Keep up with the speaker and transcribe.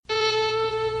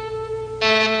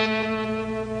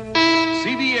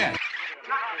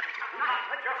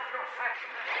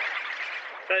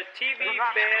The TV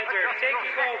fans are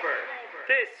taking over.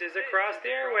 This is Across the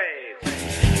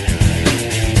Airwaves.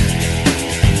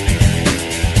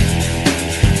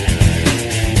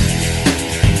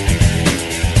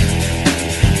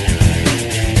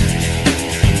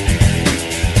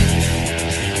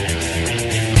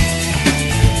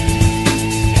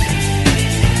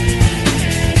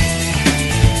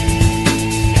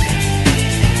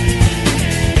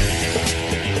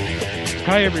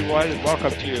 Hi everyone, and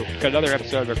welcome to another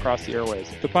episode of Across the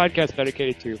Airwaves, the podcast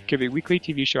dedicated to giving weekly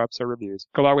TV show episode reviews,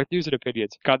 along with news and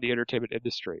opinions on the entertainment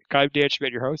industry. I'm Dan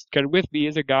Schmidt, your host, and with me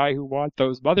is a guy who wants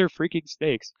those mother freaking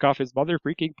snakes off his mother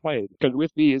freaking plane. And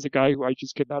with me is a guy who I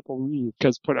just cannot believe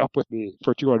has put up with me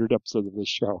for 200 episodes of this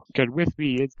show. And with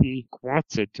me is the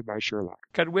Watson to my Sherlock.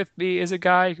 And with me is a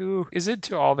guy who is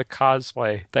into all the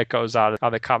cosplay that goes on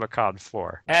the Comic-Con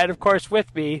floor. And of course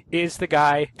with me is the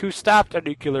guy who stopped a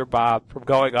nuclear bomb from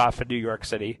going off in New York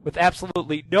City with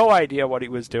absolutely no idea what he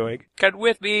was doing. And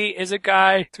with me is a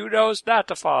guy who knows not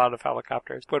to fall out of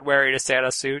helicopters when wearing a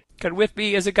Santa suit. And with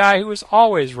me is a guy who is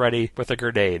always ready with a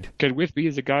grenade. And with me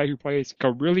is a guy who plays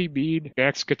a really mean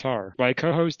Max guitar, my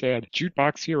co-host and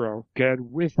jukebox hero.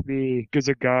 And with me is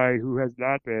a guy who has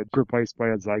not been replaced by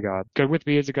a Zygon. And with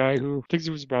me is a guy who thinks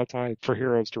it was about time for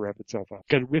Heroes to wrap itself up.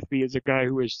 And with me is a guy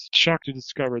who is shocked to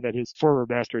discover that his former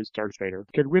master is Darth Vader.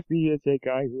 And with me is a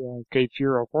guy who has a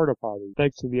fear of porta potty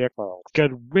thanks to the X-Files.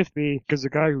 And with me is a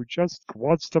guy who just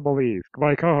wants to believe,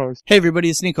 my co-host. Hey everybody,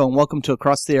 it's Nico and welcome to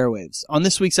Across the Airwaves. On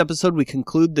this week's episode, we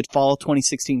conclude the fall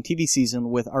 2016 TV season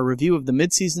with our review of the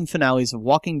mid-season finales of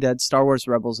Walking Dead, Star Wars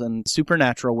Rebels, and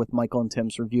Supernatural with Michael and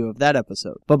Tim's review of that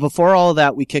episode. But before all of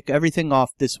that, we kick everything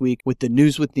off this week with the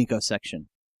News with Nico section.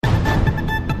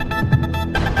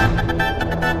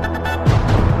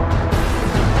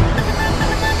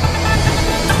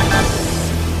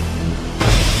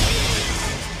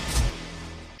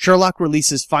 Sherlock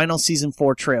releases final Season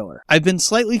 4 trailer. I've been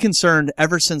slightly concerned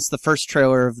ever since the first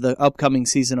trailer of the upcoming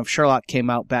season of Sherlock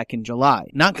came out back in July.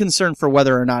 Not concerned for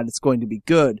whether or not it's going to be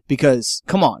good, because,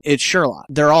 come on, it's Sherlock.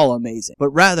 They're all amazing.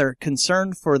 But rather,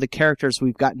 concerned for the characters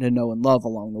we've gotten to know and love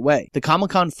along the way. The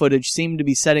Comic-Con footage seemed to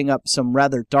be setting up some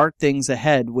rather dark things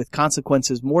ahead with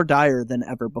consequences more dire than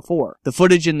ever before. The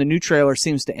footage in the new trailer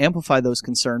seems to amplify those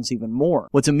concerns even more.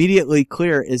 What's immediately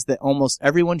clear is that almost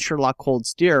everyone Sherlock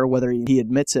holds dear, whether he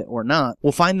admits it or not,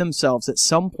 will find themselves at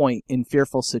some point in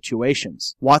fearful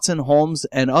situations. Watson, Holmes,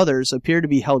 and others appear to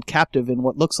be held captive in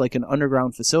what looks like an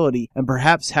underground facility and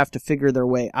perhaps have to figure their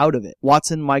way out of it.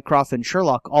 Watson, Mycroft, and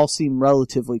Sherlock all seem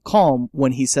relatively calm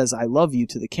when he says "I love you"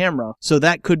 to the camera, so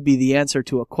that could be the answer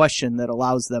to a question that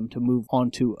allows them to move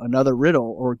on to another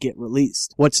riddle or get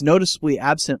released. What's noticeably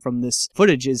absent from this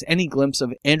footage is any glimpse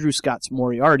of Andrew Scott's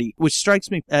Moriarty, which strikes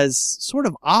me as sort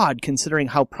of odd considering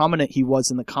how prominent he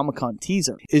was in the Comic-Con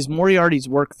teaser. Is Moriarty's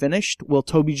work finished? Will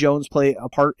Toby Jones play a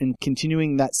part in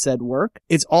continuing that said work?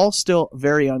 It's all still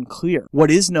very unclear. What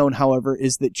is known, however,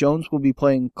 is that Jones will be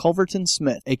playing Culverton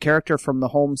Smith, a character from the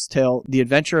Holmes tale The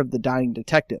Adventure of the Dying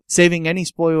Detective. Saving any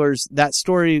spoilers, that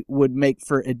story would make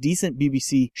for a decent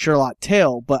BBC Sherlock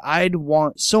tale, but I'd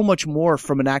want so much more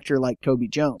from an actor like Toby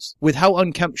Jones. With how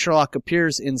unkempt Sherlock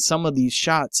appears in some of these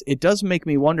shots, it does make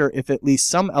me wonder if at least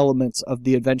some elements of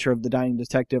The Adventure of the Dying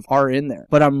Detective are in there.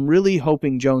 But I'm really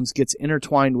hoping Jones gets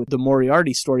intertwined with the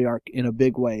Moriarty story arc in a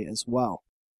big way as well.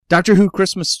 Doctor Who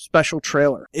Christmas Special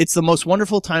trailer. It's the most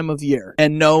wonderful time of year.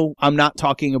 And no, I'm not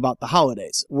talking about the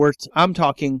holidays. I'm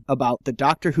talking about the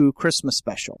Doctor Who Christmas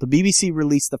Special. The BBC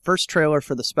released the first trailer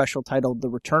for the special titled The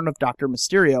Return of Dr.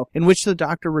 Mysterio, in which the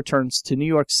Doctor returns to New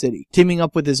York City, teaming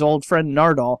up with his old friend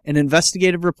Nardole, an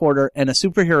investigative reporter, and a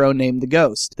superhero named the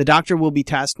Ghost. The Doctor will be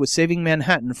tasked with saving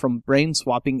Manhattan from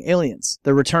brain-swapping aliens.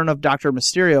 The Return of Dr.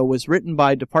 Mysterio was written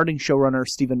by departing showrunner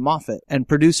Stephen Moffat, and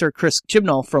producer Chris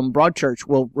Chibnall from Broadchurch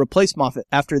will replace Moffat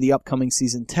after the upcoming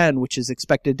season 10, which is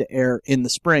expected to air in the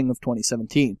spring of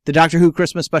 2017. The Doctor Who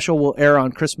Christmas Special will air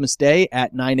on Christmas Day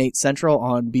at 9/8 Central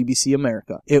on BBC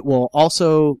America. It will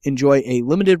also enjoy a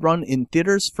limited run in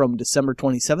theaters from December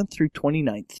 27th through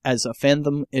 29th as a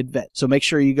fandom event. So make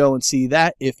sure you go and see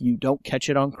that if you don't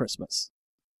catch it on Christmas.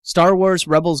 Star Wars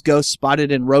Rebels Ghost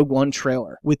spotted in Rogue One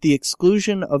trailer, with the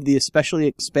exclusion of the especially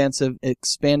expansive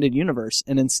expanded universe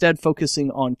and instead focusing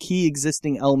on key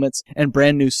existing elements and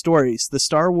brand new stories. The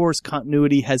Star Wars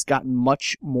continuity has gotten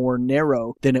much more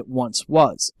narrow than it once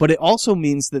was, but it also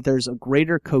means that there's a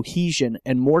greater cohesion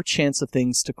and more chance of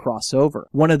things to cross over.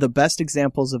 One of the best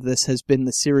examples of this has been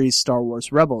the series Star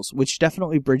Wars Rebels, which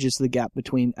definitely bridges the gap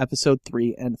between episode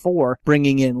 3 and 4,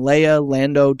 bringing in Leia,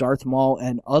 Lando, Darth Maul,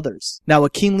 and others. Now, a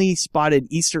keen cleanly spotted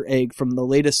Easter egg from the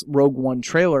latest Rogue One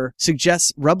trailer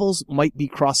suggests Rebels might be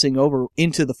crossing over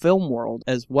into the film world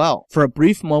as well. For a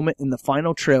brief moment in the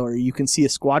final trailer, you can see a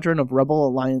squadron of Rebel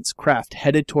Alliance craft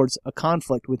headed towards a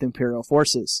conflict with Imperial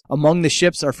forces. Among the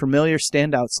ships are familiar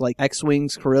standouts like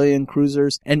X-Wings, Corellian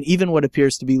cruisers, and even what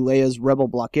appears to be Leia's Rebel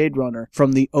blockade runner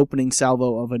from the opening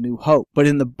salvo of A New Hope. But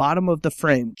in the bottom of the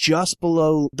frame, just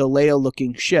below the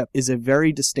Leia-looking ship, is a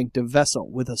very distinctive vessel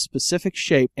with a specific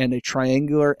shape and a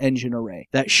triangular engine array.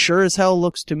 That sure as hell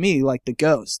looks to me like the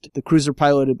Ghost, the cruiser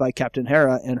piloted by Captain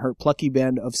Hera and her plucky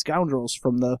band of scoundrels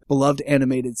from the beloved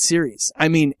animated series. I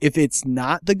mean, if it's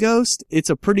not the Ghost, it's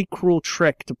a pretty cruel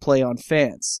trick to play on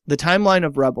fans. The timeline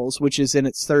of Rebels, which is in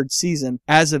its third season,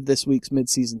 as of this week's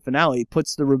mid-season finale,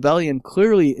 puts the rebellion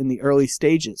clearly in the early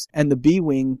stages, and the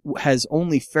B-Wing has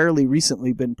only fairly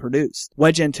recently been produced.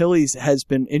 Wedge Antilles has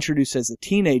been introduced as a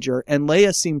teenager, and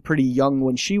Leia seemed pretty young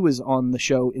when she was on the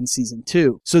show in season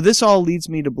 2. So this all leads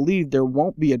me to believe there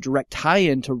won't be a direct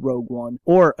tie-in to Rogue One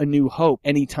or A New Hope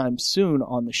anytime soon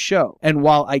on the show. And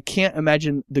while I can't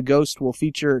imagine the Ghost will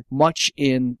feature much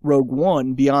in Rogue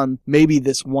One beyond maybe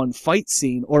this one fight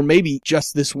scene, or maybe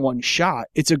just this one shot,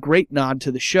 it's a great nod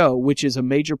to the show, which is a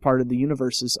major part of the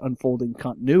universe's unfolding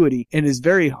continuity, and is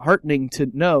very heartening to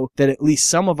know that at least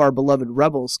some of our beloved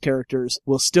Rebels characters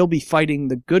will still be fighting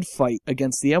the good fight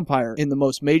against the Empire in the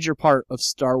most major part of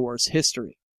Star Wars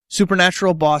history.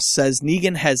 Supernatural boss says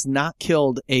Negan has not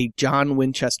killed a John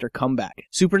Winchester comeback.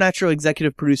 Supernatural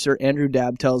executive producer Andrew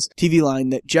Dabb tells TV Line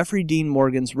that Jeffrey Dean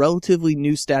Morgan's relatively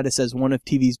new status as one of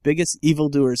TV's biggest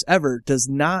evildoers ever does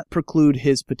not preclude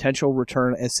his potential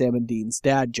return as Sam and Dean's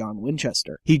dad, John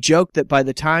Winchester. He joked that by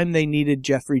the time they needed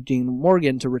Jeffrey Dean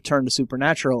Morgan to return to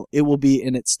Supernatural, it will be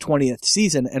in its 20th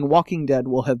season and Walking Dead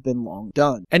will have been long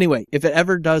done. Anyway, if it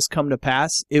ever does come to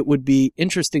pass, it would be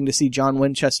interesting to see John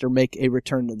Winchester make a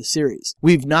return to the series.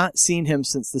 We've not seen him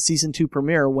since the season 2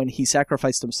 premiere when he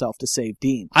sacrificed himself to save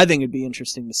Dean. I think it'd be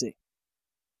interesting to see.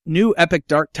 New epic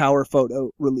Dark Tower photo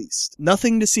released.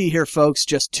 Nothing to see here, folks.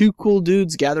 Just two cool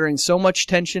dudes gathering so much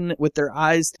tension with their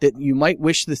eyes that you might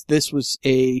wish that this was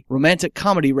a romantic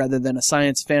comedy rather than a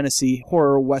science fantasy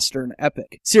horror western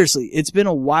epic. Seriously, it's been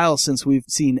a while since we've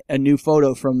seen a new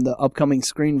photo from the upcoming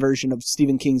screen version of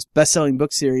Stephen King's best-selling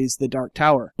book series, The Dark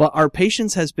Tower. But our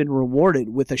patience has been rewarded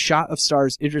with a shot of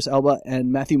stars Idris Elba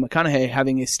and Matthew McConaughey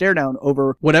having a stare down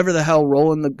over whatever the hell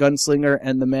Roland the Gunslinger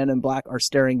and the Man in Black are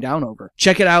staring down over.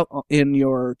 Check it out in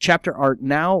your chapter art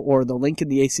now or the link in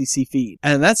the ACC feed.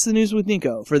 And that's the news with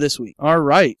Nico for this week.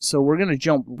 Alright, so we're going to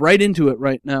jump right into it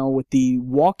right now with the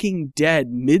Walking Dead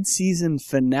mid-season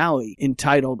finale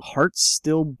entitled Hearts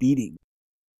Still Beating.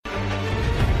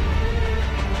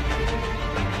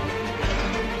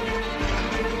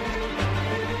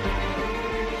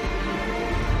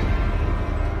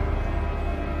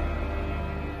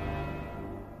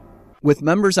 With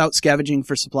members out scavenging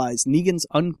for supplies, Negan's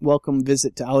unwelcome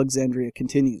visit to Alexandria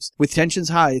continues. With tensions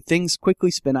high, things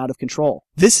quickly spin out of control.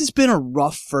 This has been a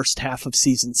rough first half of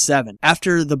Season 7.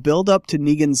 After the build-up to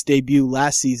Negan's debut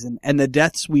last season and the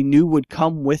deaths we knew would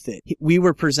come with it, we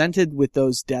were presented with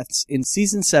those deaths in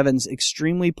Season 7's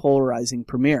extremely polarizing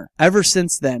premiere. Ever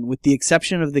since then, with the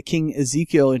exception of the King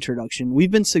Ezekiel introduction, we've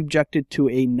been subjected to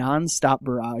a non-stop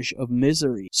barrage of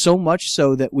misery, so much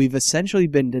so that we've essentially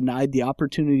been denied the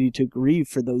opportunity to grieve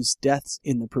for those deaths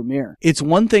in the premiere. It's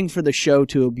one thing for the show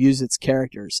to abuse its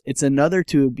characters. It's another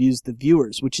to abuse the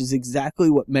viewers, which is exactly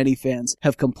what many fans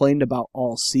have complained about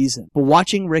all season. But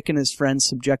watching Rick and his friends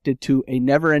subjected to a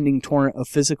never-ending torrent of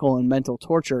physical and mental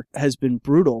torture has been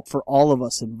brutal for all of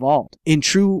us involved. In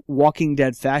true Walking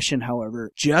Dead fashion, however,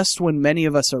 just when many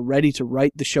of us are ready to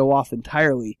write the show off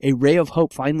entirely, a ray of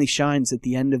hope finally shines at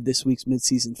the end of this week's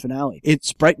mid-season finale.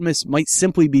 Its brightness might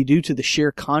simply be due to the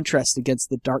sheer contrast against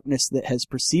the darkness that has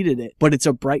preceded it, but it's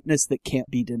a brightness that can't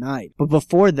be denied. But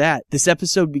before that, this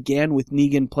episode began with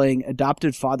Negan playing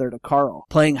adopted father to Carl,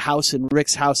 playing house in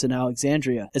Rick's house in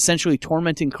Alexandria, essentially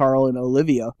tormenting Carl and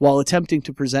Olivia while attempting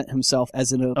to present himself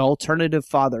as an alternative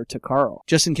father to Carl.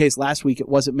 Just in case last week it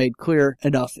wasn't made clear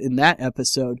enough in that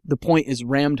episode, the point is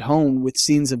rammed home with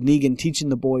scenes of Negan teaching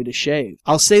the boy to shave.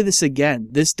 I'll say this again,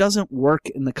 this doesn't work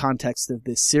in the context of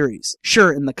this series.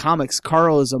 Sure, in the comics,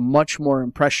 Carl is a much more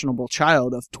impressionable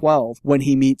child of 12 when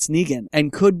he meets Negan,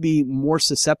 and could be more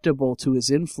susceptible to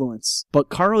his influence. But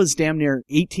Carl is damn near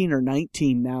 18 or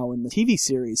 19 now in the TV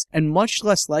series, and much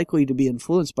less likely to be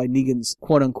influenced by Negan's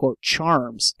quote-unquote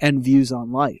charms and views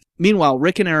on life. Meanwhile,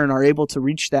 Rick and Aaron are able to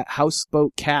reach that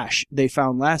houseboat cache they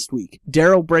found last week.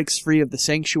 Daryl breaks free of the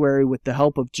sanctuary with the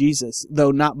help of Jesus,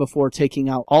 though not before taking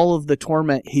out all of the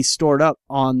torment he stored up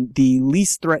on the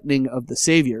least threatening of the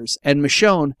saviors, and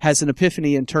Michonne has an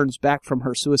epiphany and turns back from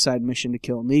her suicide mission to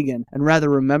kill Negan, and rather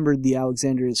remembered the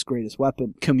Alexandria's greatest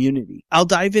weapon, community. I'll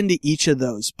dive into each of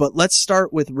those, but let's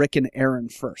start with Rick and Aaron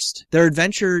first. Their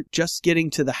adventure just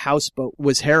getting to the houseboat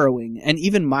was harrowing, and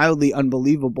even mildly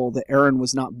unbelievable that Aaron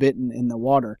was not bitten in the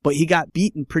water, but he got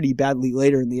beaten pretty badly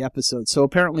later in the episode, so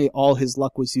apparently all his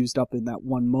luck was used up in that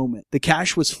one moment. The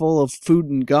cache was full of food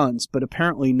and guns, but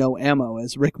apparently no ammo,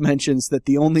 as Rick mentions that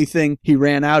the only thing he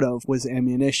ran out of was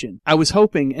ammunition. I was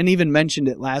hoping, and even mentioned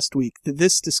it last week, that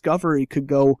this discovery could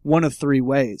go one of three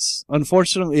ways.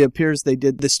 Unfortunately, it appears they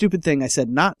did the stupid thing I said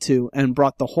not to, and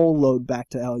brought the whole load back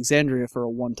to Alexandria for a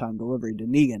one-time delivery to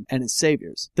Negan and his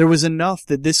saviors. There was enough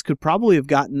that this could probably have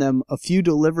gotten them a few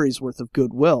deliveries worth of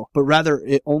goodwill, but rather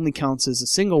it only counts as a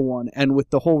single one, and with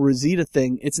the whole Rosita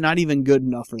thing, it's not even good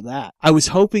enough for that. I was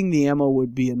hoping the ammo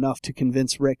would be enough to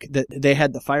convince Rick that they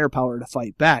had the firepower to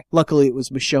fight back. Luckily, it was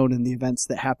Michonne and the events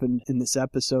that happened in this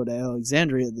episode at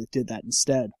Alexandria that did that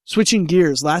instead. Switching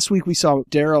gears, last week we saw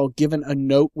Daryl given a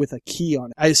note with a key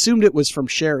on it. I assumed it was from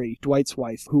Sherry, Dwight's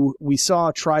wife, who we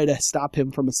saw try to stop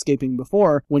him from escaping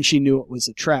before when she knew it was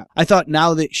a trap. I thought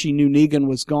now that she knew Negan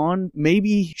was gone,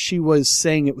 maybe she was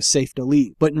saying it was safe to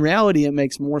leave. But in reality, it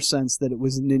makes more sense that it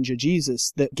was Ninja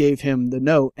Jesus that gave him the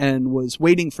note and was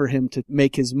waiting for him to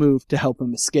make his move to help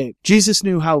him escape. Jesus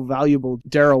knew how valuable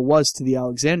Daryl was to the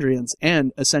Alexandrians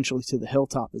and essentially to the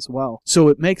Hilltop as well. So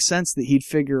it makes sense that he'd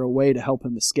figure a way to help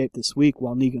him escape this week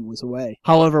while Negan was away.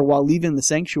 However, while leaving the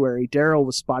sanctuary, Daryl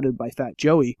was spotted by Fat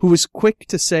Joey, who was quick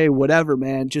to say, "Whatever,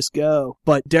 man, just go."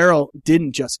 But Daryl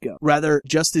didn't just go. Rather,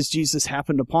 just as Jesus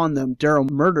happened upon them, Daryl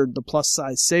murdered the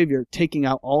plus-size savior, taking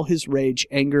out all his rage,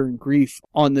 anger, and grief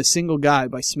on the single guy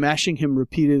by smashing him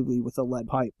repeatedly with a lead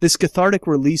pipe. This cathartic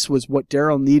release was what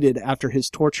Daryl needed after his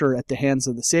torture at the hands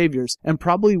of the saviors, and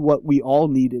probably what we all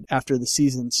needed after the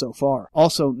season so far.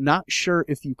 Also, not sure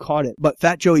if you caught it, but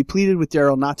Fat Joey pleaded with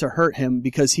Daryl not to hurt him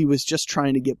because he was just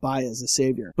trying to get by as a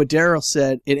savior. But Daryl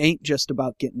said, "It ain't just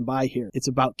about getting by here, it's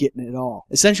about getting it all."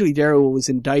 Essentially, Daryl was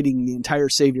indicting the entire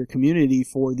savior community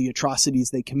for the atrocities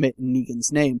they commit in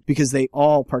Negan's name, because they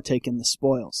all partake in the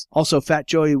spoils. Also, Fat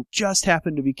Joey just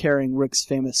happened to be carrying Rick's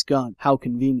famous gun. How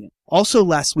convenient. Also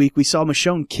last week, we saw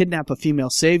Michonne kidnap a female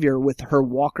savior with her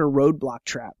Walker roadblock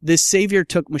trap. This savior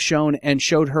took Michonne and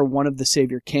showed her one of the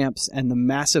savior camps, and the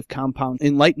massive compound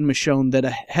enlightened Michonne that a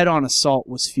head-on assault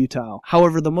was futile.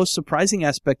 However, the most surprising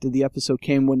aspect of the episode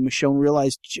came when Michonne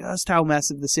realized just how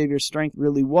massive the savior's strength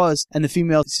really was, and the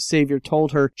female savior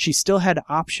told her she still had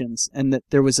options and that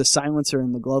there was a silencer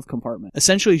in the glove compartment.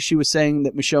 Essentially, she was saying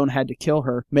that Michonne had to kill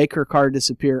her, make her car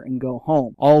disappear, and go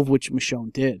home, all of which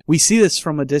Michonne did. We see this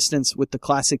from a distance with the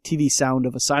classic TV sound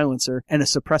of a silencer and a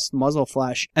suppressed muzzle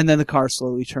flash, and then the car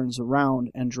slowly turns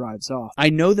around and drives off. I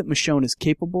know that Michonne is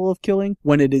capable of killing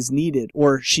when it is needed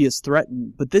or she is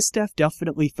threatened, but this death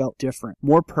definitely felt different,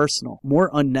 more personal,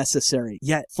 more unnecessary,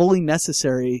 yet fully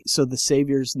necessary so the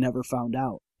saviors never found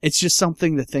out. It's just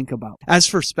something to think about. As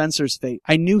for Spencer's fate,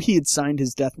 I knew he had signed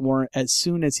his death warrant as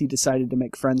soon as he decided to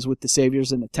make friends with the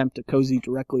Saviors and attempt to cozy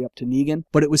directly up to Negan,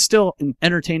 but it was still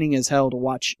entertaining as hell to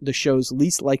watch the show's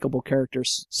least likable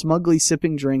characters smugly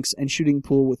sipping drinks and shooting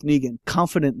pool with Negan,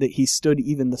 confident that he stood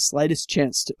even the slightest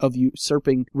chance of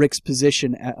usurping Rick's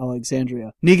position at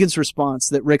Alexandria. Negan's response,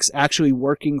 that Rick's actually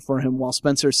working for him while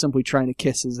Spencer is simply trying to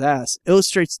kiss his ass,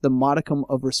 illustrates the modicum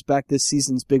of respect this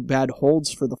season's big bad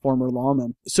holds for the former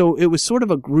lawman. So it was sort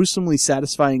of a gruesomely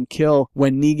satisfying kill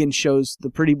when Negan shows the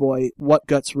pretty boy what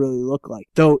guts really look like.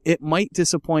 Though it might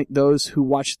disappoint those who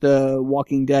watch The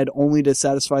Walking Dead only to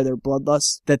satisfy their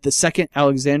bloodlust, that the second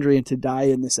Alexandrian to die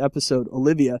in this episode,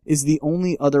 Olivia, is the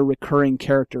only other recurring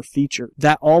character feature.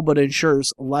 That all but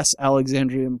ensures less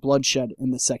Alexandrian bloodshed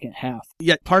in the second half.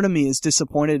 Yet part of me is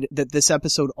disappointed that this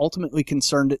episode ultimately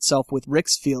concerned itself with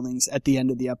Rick's feelings at the end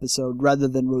of the episode rather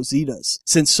than Rosita's,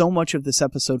 since so much of this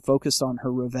episode focused on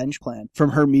her revenge plan,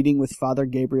 from her meeting with Father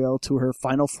Gabriel to her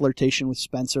final flirtation with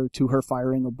Spencer to her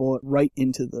firing a bullet right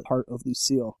into the heart of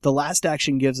Lucille. The last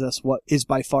action gives us what is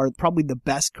by far probably the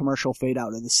best commercial fade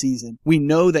out of the season. We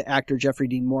know that actor Jeffrey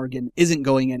Dean Morgan isn't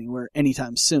going anywhere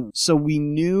anytime soon, so we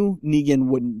knew Negan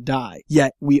wouldn't die.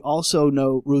 Yet we also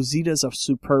know Rosita's a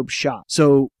superb shot,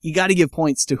 so you gotta give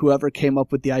points to whoever came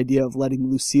up with the idea of letting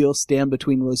Lucille stand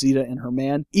between Rosita and her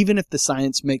man, even if the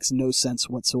science makes no sense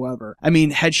whatsoever. I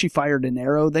mean, had she fired an arrow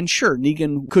arrow, then sure,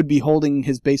 Negan could be holding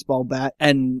his baseball bat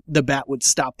and the bat would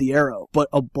stop the arrow. But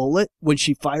a bullet, when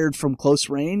she fired from close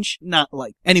range? Not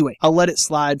like. Anyway, I'll let it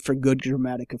slide for good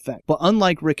dramatic effect. But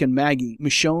unlike Rick and Maggie,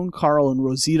 Michonne, Carl, and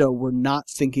Rosita were not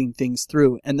thinking things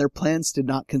through, and their plans did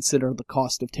not consider the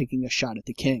cost of taking a shot at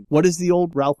the king. What is the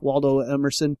old Ralph Waldo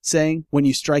Emerson saying? When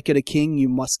you strike at a king, you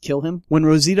must kill him. When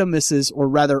Rosita misses, or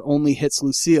rather only hits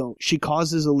Lucille, she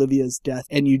causes Olivia's death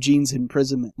and Eugene's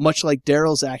imprisonment, much like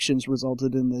Daryl's actions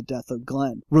resulted in the death of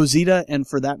Glenn. Rosita, and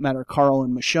for that matter Carl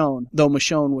and Michonne, though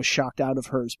Michonne was shocked out of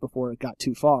hers before it got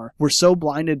too far, were so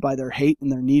blinded by their hate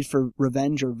and their need for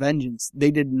revenge or vengeance,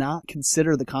 they did not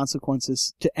consider the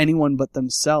consequences to anyone but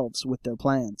themselves with their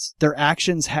plans. Their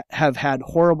actions have had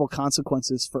horrible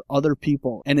consequences for other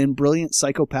people, and in brilliant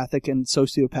psychopathic and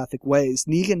sociopathic ways,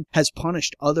 Negan has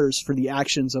punished others for the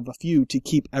actions of a few to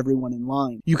keep everyone in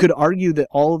line. You could argue that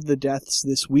all of the deaths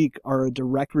this week are a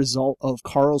direct result of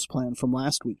Carl's plan from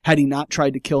last week. Had he not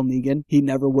tried to kill Negan, he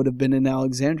never would have been in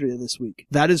Alexandria this week.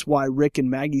 That is why Rick and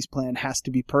Maggie's plan has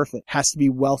to be perfect, has to be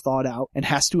well thought out, and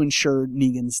has to ensure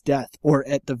Negan's death, or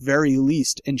at the very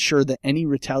least ensure that any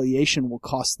retaliation will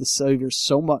cost the Saviors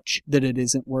so much that it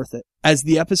isn't worth it. As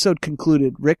the episode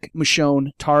concluded, Rick,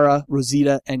 Michonne, Tara,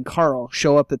 Rosita, and Carl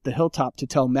show up at the hilltop to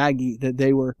tell Maggie that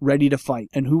they were ready to fight,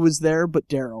 and who was there but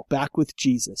Daryl, back with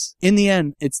Jesus. In the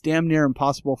end, it's damn near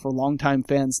impossible for longtime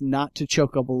fans not to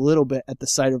choke up a little bit at the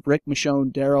sight of Rick,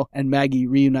 Michonne, Daryl, and Maggie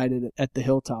reunited at the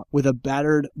hilltop, with a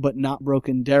battered but not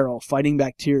broken Daryl fighting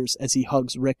back tears as he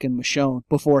hugs Rick and Michonne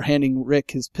before handing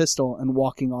Rick his pistol and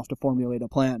walking off to formulate a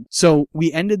plan. So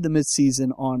we ended the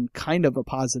midseason on kind of a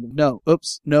positive note.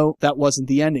 Oops, no, that wasn't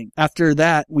the ending. After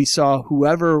that, we saw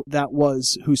whoever that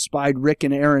was who spied Rick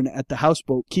and Aaron at the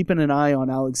houseboat keeping an eye on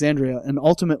Alexandria and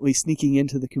ultimately sneaking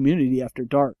into the community after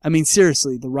dark. I mean,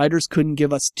 seriously, the writers couldn't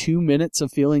give us 2 minutes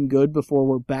of feeling good before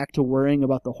we're back to worrying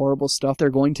about the horrible stuff they're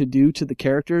going to do to the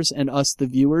characters and us, the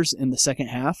viewers, in the second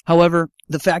half. However,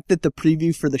 the fact that the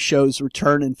preview for the show's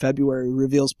return in February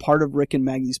reveals part of Rick and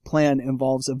Maggie's plan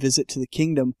involves a visit to the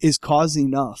kingdom is cause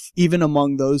enough, even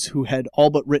among those who had all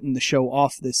but written the show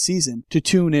off this season, to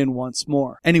tune in once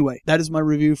more. Anyway, that is my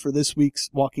review for this week's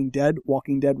Walking Dead.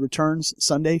 Walking Dead returns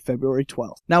Sunday, February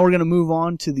 12th. Now we're going to move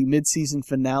on to the mid-season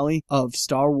finale of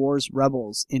Star Wars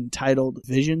Rebels, entitled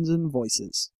Visions and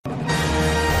Voices.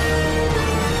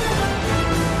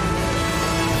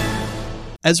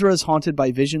 Ezra is haunted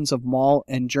by visions of Maul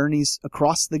and journeys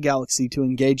across the galaxy to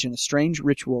engage in a strange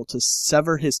ritual to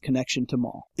sever his connection to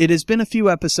Maul. It has been a few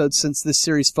episodes since this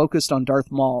series focused on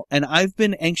Darth Maul, and I've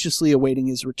been anxiously awaiting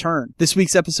his return. This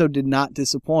week's episode did not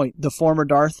disappoint. The former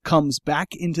Darth comes back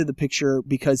into the picture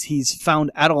because he's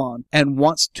found Atollon and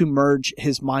wants to merge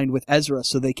his mind with Ezra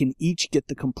so they can each get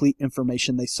the complete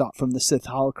information they sought from the Sith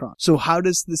holocron. So how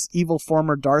does this evil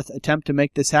former Darth attempt to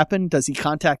make this happen? Does he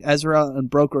contact Ezra and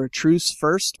broker a truce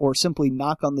first, or simply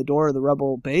knock on the door of the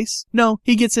rebel base? No,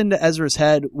 he gets into Ezra's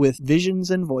head with visions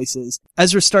and voices.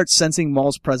 Ezra starts sensing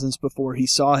Maul's presence before he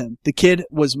saw him. The kid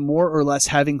was more or less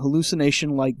having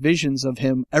hallucination-like visions of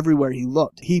him everywhere he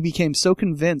looked. He became so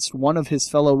convinced one of his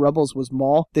fellow rebels was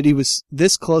Maul that he was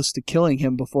this close to killing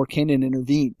him before Kanan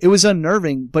intervened. It was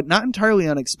unnerving, but not entirely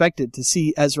unexpected to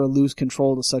see Ezra lose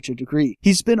control to such a degree.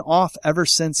 He's been off ever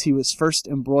since he was first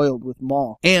embroiled with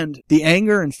Maul, and the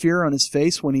anger and fear on his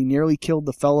face when he nearly killed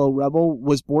the fellow rebel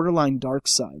was borderline dark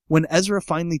side. When Ezra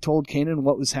finally told Kanan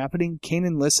what was happening,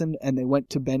 Kanan listened and they went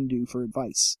to Bendu for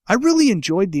advice. I really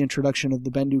enjoyed the introduction of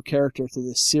the Bendu character to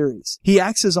this series. He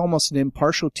acts as almost an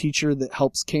impartial teacher that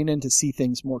helps Kanan to see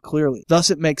things more clearly.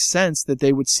 Thus it makes sense that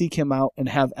they would seek him out and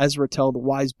have Ezra tell the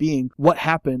wise being what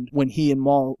happened when he and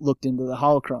Maul looked into the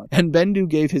holocron. And Bendu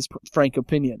gave his frank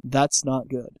opinion. That's not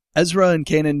good. Ezra and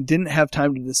Kanan didn't have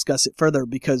time to discuss it further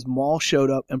because Maul showed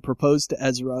up and proposed to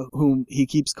Ezra, whom he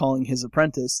keeps calling his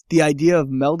apprentice, the idea of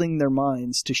melding their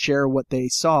minds to share what they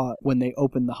saw when they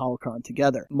opened the holocron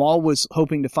together. Maul was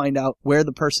hoping to find out where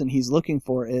the person he's looking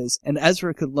for is, and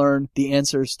Ezra could learn the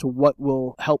answers to what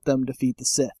will help them defeat the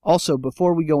Sith. Also,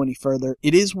 before we go any further,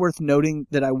 it is worth noting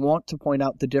that I want to point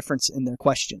out the difference in their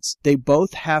questions. They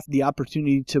both have the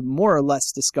opportunity to more or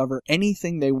less discover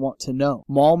anything they want to know.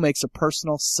 Maul makes a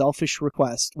personal, selfish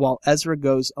request, while Ezra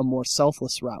goes a more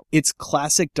selfless route. It's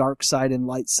classic dark side and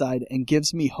light side, and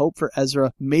gives me hope for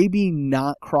Ezra maybe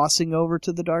not crossing over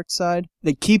to the dark side.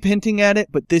 They keep hinting at it,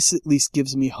 but this at least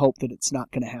gives me hope that it's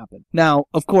not going to happen. Now,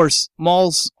 of course,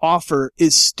 Maul's offer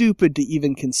is stupid to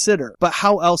even consider, but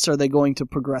how else are they going to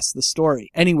progress the story?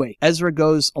 Anyway, Ezra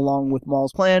goes along with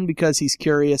Maul's plan because he's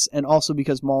curious, and also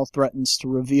because Maul threatens to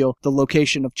reveal the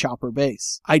location of Chopper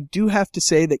Base. I do have to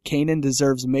say that Kanan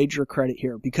deserves major credit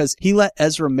here, because he let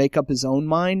Ezra make up his own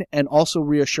mind and also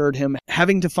reassured him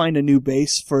having to find a new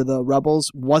base for the rebels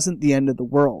wasn't the end of the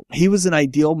world. He was an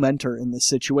ideal mentor in this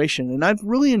situation, and I've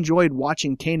really enjoyed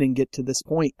watching Kanan get to this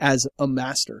point as a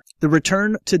master. The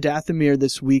return to Dathomir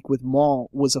this week with Maul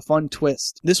was a fun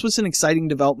twist. This was an exciting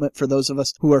development for those of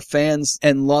us who are fans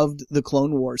and loved the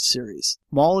Clone Wars series.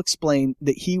 Maul explained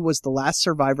that he was the last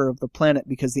survivor of the planet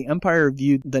because the Empire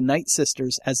viewed the Night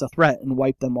Sisters as a threat and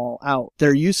wiped them all out.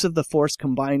 Their use of the Force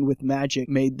combined with magic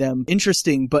made them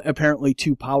interesting but apparently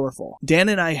too powerful. Dan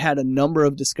and I had a number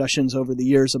of discussions over the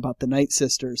years about the Night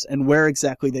Sisters and where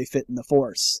exactly they fit in the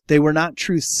Force. They were not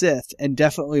true Sith and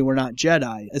definitely were not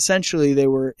Jedi. Essentially, they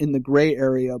were in the gray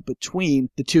area between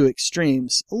the two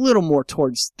extremes, a little more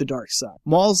towards the dark side.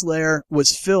 Maul's lair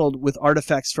was filled with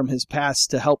artifacts from his past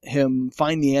to help him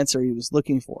find the answer he was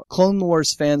looking for. Clone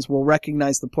Wars fans will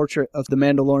recognize the portrait of the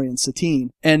Mandalorian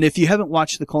Satine, and if you haven't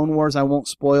watched the Clone Wars, I won't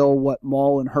spoil what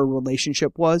Maul and her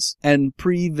relationship was, and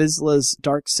Pre-Vizsla's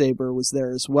Darksaber was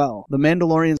there as well. The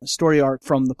Mandalorian story arc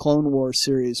from the Clone Wars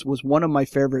series was one of my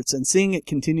favorites, and seeing it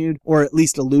continued, or at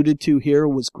least alluded to here,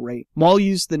 was great. Maul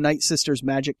used the Night Sisters'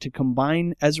 magic to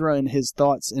combine Ezra and his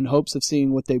thoughts in hopes of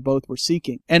seeing what they both were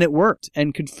seeking, and it worked,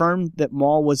 and confirmed that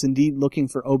Maul was indeed looking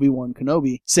for Obi-Wan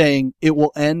Kenobi, saying, "It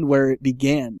will end where it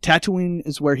began." Tatooine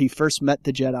is where he first met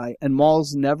the Jedi, and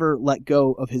Maul's never let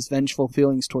go of his vengeful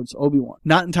feelings towards Obi-Wan.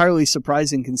 Not entirely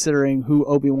surprising considering who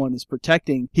Obi-Wan is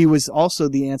protecting. He was also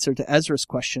the answer to Ezra's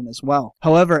question as well.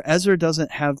 However, Ezra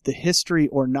doesn't have the history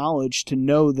or knowledge to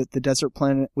know that the desert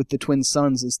planet with the twin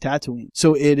suns is Tatooine,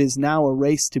 so it is now a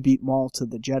race to beat Maul to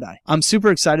the Jedi. I'm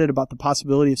super excited about the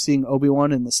possibility of seeing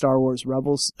Obi-Wan in the Star Wars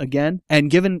Rebels again, and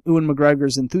given Ewan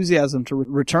McGregor's enthusiasm to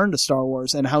return to Star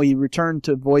Wars and how he returned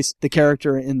to voice the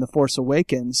character in The Force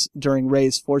Awakens during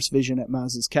Rey's Force vision at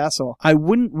Maz's castle, I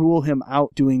wouldn't rule him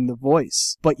out doing the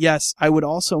voice. But yes, I would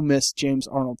also miss James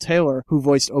Arnold Taylor, who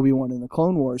voiced Obi-Wan in the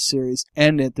Clone Wars series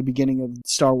and at the beginning of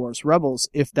Star Wars Rebels,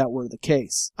 if that were the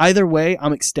case. Either way,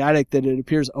 I'm ecstatic that it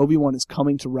appears Obi-Wan is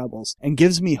coming to Rebels, and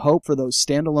gives me hope for those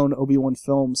standalone Obi-Wan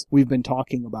films we've been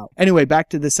talking about. Anyway, back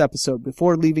to this episode.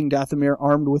 Before leaving Dathomir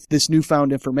armed with this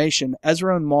newfound information,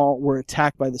 Ezra and Maul were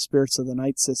attacked by the spirits of the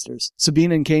Night Sisters.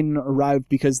 Sabine and Kanan arrived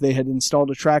because they had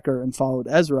installed a tracker and followed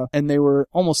Ezra, and they were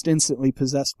almost instantly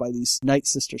possessed by these Night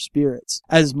Sister spirits.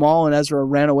 As Maul and Ezra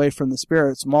ran away from the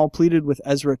spirits, Maul pleaded with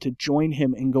Ezra to join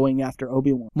him in going after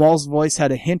Obi-Wan. Maul's voice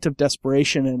had a hint of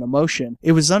desperation and emotion.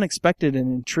 It was unexpected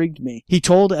and intrigued me. He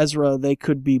told Ezra they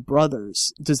could be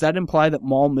brothers. Does that imply that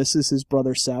Maul misses his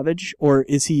brother Savage? Or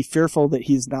is he fearful that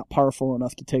he's not powerful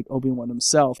enough to take Obi-Wan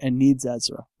himself and needs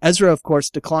Ezra? Ezra, of course,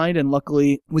 declined and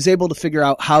luckily was able to figure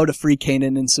out how to free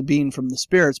Kanan and Sabine from the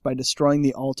spirits by destroying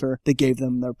the altar that gave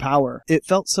them their power. It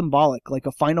felt symbolic, like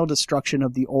a final destruction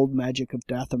of the old magic of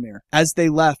Dathomir. As they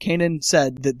left, Kanan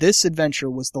said that this adventure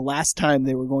was the last time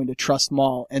they were going to trust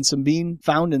Maul, and Sabine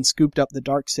found and scooped up the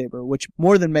Darksaber, which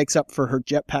more than makes up for her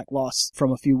jetpack loss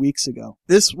from a few weeks ago.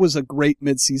 This was a great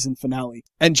mid-season finale,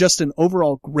 and just an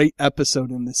overall great episode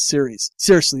in this series.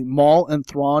 Seriously, Maul and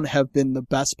Thrawn have been the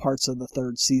best parts of the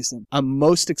third season. I'm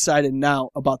most excited now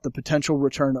about the potential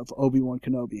return of Obi-Wan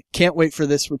Kenobi. Can't wait for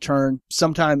this return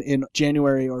sometime in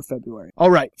January or February.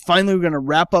 Alright, finally we're going to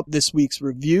wrap up this week's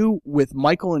review with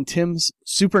Michael and Tim's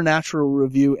Supernatural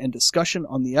review and discussion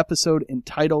on the episode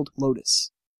entitled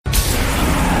Lotus.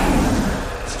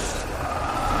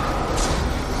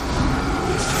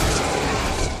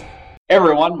 Hey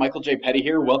everyone, Michael J. Petty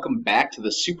here. Welcome back to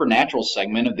the Supernatural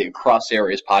segment of the Across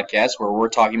Areas podcast, where we're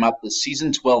talking about the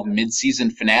Season 12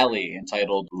 mid-season finale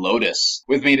entitled Lotus.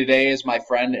 With me today is my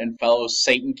friend and fellow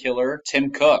Satan killer, Tim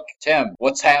Cook. Tim,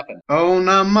 what's happened? Oh,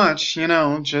 not much.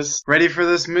 Just ready for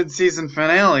this mid-season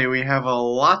finale. We have a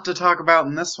lot to talk about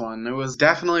in this one. It was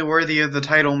definitely worthy of the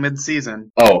title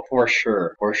mid-season. Oh, for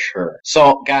sure.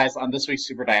 So, guys, on this week's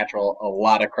Supernatural, a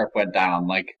lot of crap went down,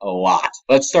 like a lot.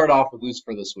 Let's start off with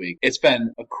Lucifer this week. It's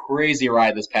been a crazy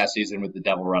ride this past season with the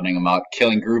devil running amok,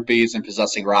 killing groupies and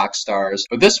possessing rock stars.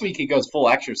 But this week he goes full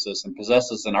exorcist and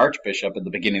possesses an archbishop at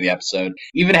the beginning of the episode,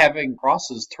 even having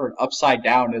crosses turned upside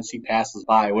down as he passes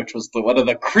by, which was one of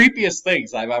the creepiest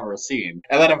things I've ever seen.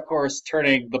 And then, of course,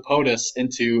 turning the POTUS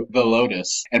into the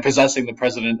Lotus and possessing the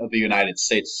President of the United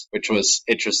States, which was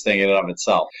interesting in and of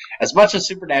itself. As much as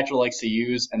Supernatural likes to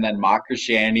use and then mock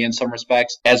Christianity in some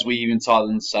respects, as we even saw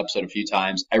in this episode a few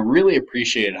times, I really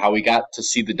appreciated how we got got to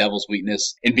see the devil's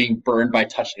weakness in being burned by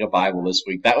touching a Bible this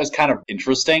week. That was kind of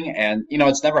interesting, and,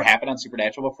 it's never happened on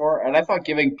Supernatural before, and I thought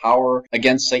giving power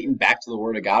against Satan back to the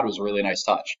Word of God was a really nice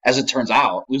touch. As it turns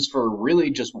out, Lucifer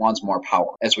really just wants more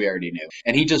power, as we already knew,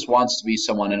 and he just wants to be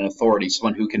someone in authority,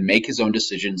 someone who can make his own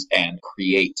decisions and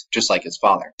create, just like his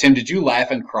father. Tim, did you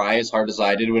laugh and cry as hard as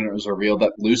I did when it was revealed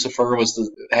that Lucifer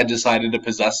had decided to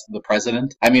possess the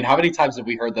president? I mean, how many times have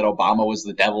we heard that Obama was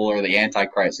the devil or the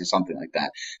Antichrist or something like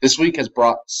that? This week has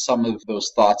brought some of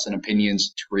those thoughts and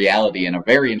opinions to reality in a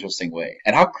very interesting way.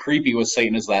 And how creepy was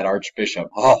Satan as that archbishop?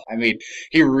 Oh, I mean,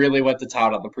 he really went to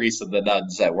town on the priests and the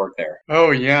nuns that work there.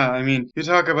 Oh, yeah. I mean, you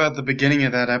talk about the beginning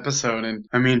of that episode, and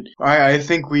I mean, I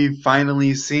think we've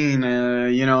finally seen,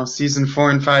 season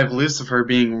 4 and 5 Lucifer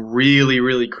being really,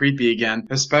 really creepy again.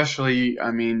 Especially,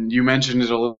 I mean, you mentioned it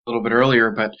a little bit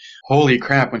earlier, but holy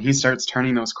crap, when he starts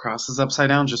turning those crosses upside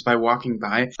down just by walking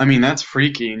by, I mean, that's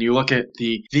freaky. And you look at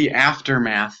the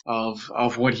aftermath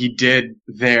of what he did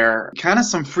there, kind of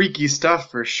some freaky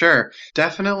stuff for sure.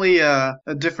 Definitely a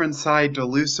different side to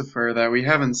Lucifer that we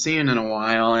haven't seen in a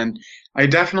while, and I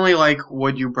definitely like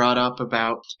what you brought up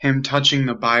about him touching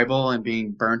the Bible and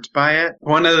being burnt by it.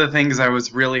 One of the things I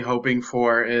was really hoping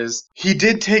for is he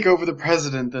did take over the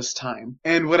president this time.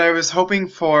 And what I was hoping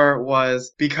for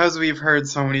was, because we've heard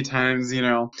so many times,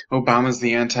 Obama's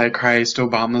the Antichrist,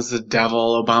 Obama's the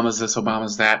devil, Obama's this,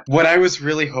 Obama's that. What I was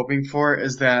really hoping for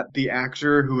is that the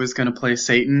actor who was going to play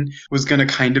Satan was going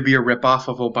to kind of be a ripoff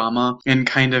of Obama, and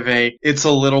kind of it's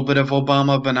a little bit of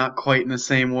Obama, but not quite in the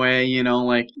same way,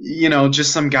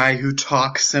 just some guy who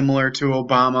talks similar to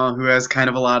Obama, who has kind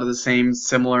of a lot of the same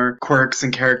similar quirks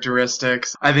and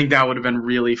characteristics. I think that would have been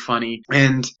really funny.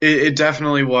 And it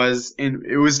definitely was. And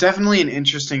it was definitely an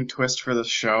interesting twist for the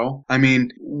show. I mean,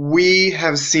 we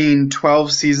have seen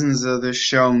 12 seasons of this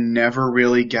show never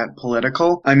really get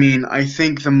political. I mean, I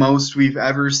think the most we've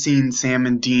ever seen Sam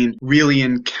and Dean really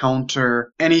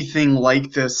encounter anything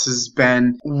like this has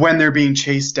been when they're being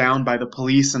chased down by the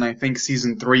police, and I think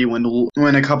season 3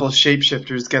 when a couple of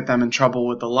shapeshifters get them in trouble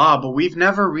with the law. But we've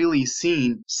never really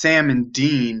seen Sam and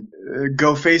Dean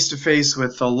go face to face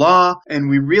with the law, and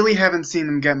we really haven't seen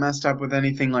them get messed up with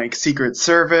anything like Secret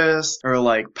Service or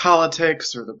like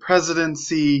politics or the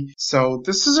presidency. So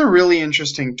this is a really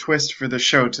interesting twist for the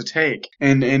show to take,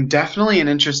 and definitely an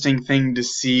interesting thing to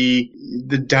see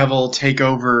the devil take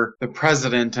over the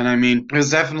president. And I mean, it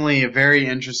was definitely a very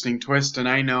interesting twist. And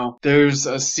I know there's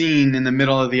a scene in the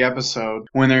middle of the episode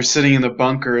when they're sitting in the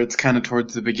bunker. It's kind of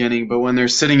towards the beginning, but when they're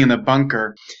sitting in the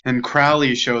bunker and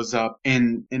Crowley shows up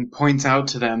and points out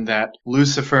to them that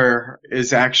Lucifer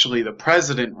is actually the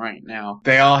president right now,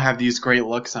 they all have these great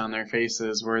looks on their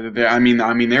faces where they're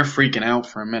freaking out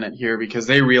for a minute here, because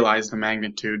they realize the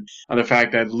magnitude of the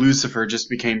fact that Lucifer just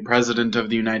became president of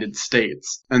the United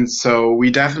States. And so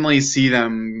we definitely see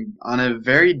them on a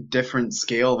very different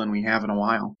scale than we have in a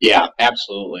while. Yeah,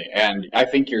 absolutely. And I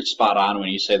think you're spot on when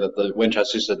you say that the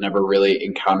Winchesters had never really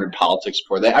encountered politics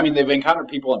before. They've encountered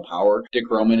people in power. Dick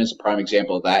Roman is a prime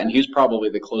example of that, and he was probably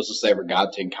the closest they ever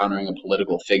got to encountering a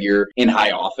political figure in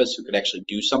high office who could actually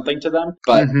do something to them.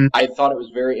 But I thought it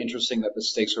was very interesting that the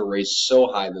stakes were raised so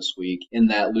high this week in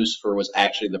that Lucifer was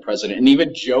actually the president, and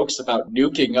even jokes about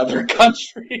nuking other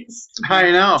countries.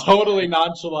 I know. Totally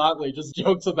nonchalantly, just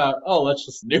jokes about, let's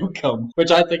just nuke them,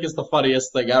 which I think is the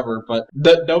funniest thing ever, but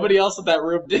nobody else in that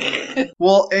room did.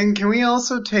 Well, and can we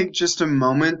also take just a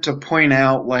moment to point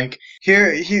out,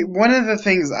 here, one of the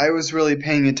things I was really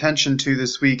paying attention to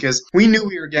this week is we knew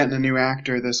we were getting a new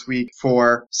actor this week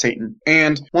for Satan.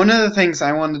 And one of the things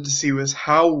I wanted to see was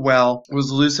how well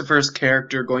was Lucifer's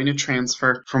character going to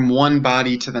transfer from one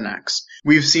body to the next.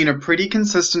 We've seen a pretty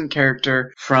consistent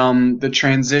character from the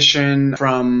transition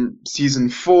from season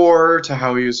 4 to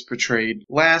how he was portrayed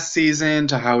last season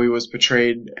to how he was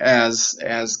portrayed as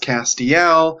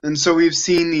Castiel. And so we've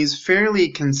seen these fairly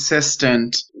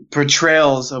consistent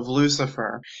portrayals of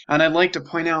Lucifer. And I'd like to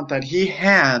point out that he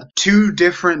had 2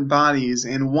 different bodies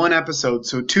in one episode,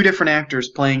 so 2 different actors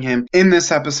playing him in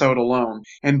this episode alone.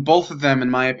 And both of them,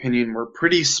 in my opinion, were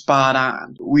pretty spot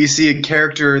on. We see a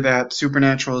character that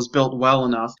Supernatural has built well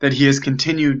enough that he has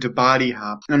continued to body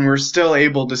hop, and we're still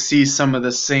able to see some of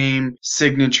the same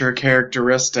signature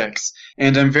characteristics.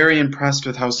 And I'm very impressed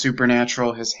with how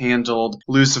Supernatural has handled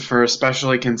Lucifer,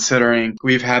 especially considering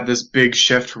we've had this big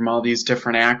shift from all these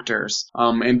different actors actors,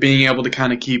 and being able to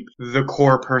kind of keep the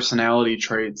core personality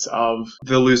traits of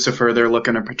the Lucifer they're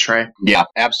looking to portray. Yeah,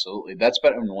 absolutely. That's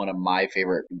been one of my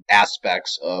favorite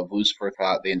aspects of Lucifer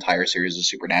throughout the entire series of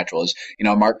Supernatural is,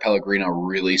 Mark Pellegrino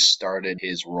really started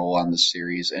his role on the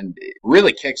series and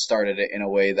really kickstarted it in a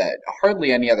way that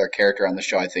hardly any other character on the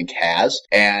show, I think, has.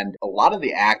 And a lot of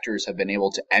the actors have been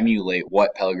able to emulate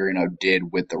what Pellegrino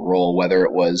did with the role, whether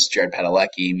it was Jared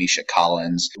Padalecki, Misha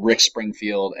Collins, Rick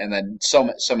Springfield, and then so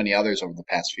many others over the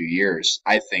past few years.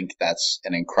 I think that's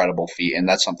an incredible feat, and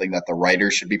that's something that the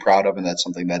writers should be proud of, and that's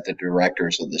something that the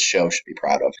directors of the show should be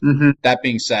proud of. Mm-hmm. That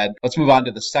being said, let's move on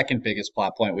to the second biggest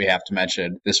plot point we have to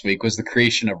mention this week was the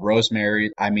creation of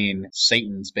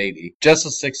Satan's baby.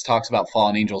 Genesis 6 talks about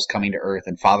fallen angels coming to earth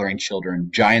and fathering children,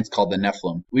 giants called the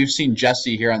Nephilim. We've seen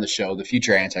Jesse here on the show, the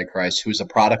future Antichrist, who is a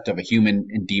product of a human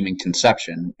and demon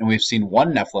conception, and we've seen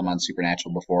one Nephilim on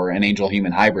Supernatural before, an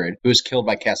angel-human hybrid, who was killed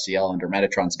by Castiel under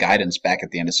Metatron's guidance back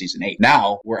at the end of Season 8.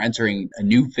 Now, we're entering a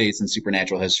new phase in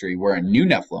Supernatural history where a new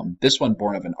Nephilim, this one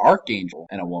born of an archangel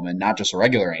and a woman, not just a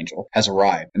regular angel, has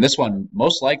arrived. And this one,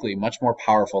 most likely, much more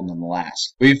powerful than the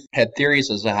last. We've had theories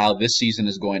as to how this season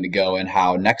is going to go and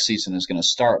how next season is going to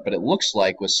start, but it looks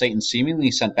like with Satan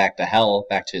seemingly sent back to hell,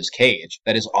 back to his cage,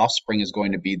 that his offspring is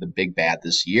going to be the big bad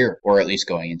this year, or at least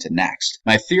going into next.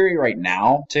 My theory right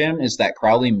now, Tim, is that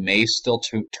Crowley may still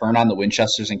turn on the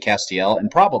Winchesters and Castiel,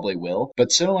 and probably will,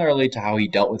 but similarly to how he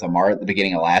dealt with Amar at the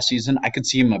beginning of last season, I could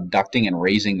see him abducting and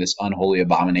raising this unholy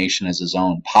abomination as his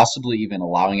own, possibly even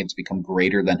allowing it to become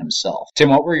greater than himself. Tim,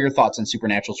 what were your thoughts on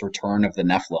Supernatural's return of the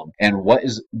Nephilim, and what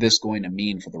is this going to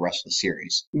mean for the rest of the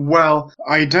series? Well,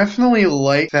 I definitely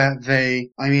like that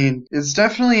it's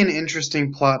definitely an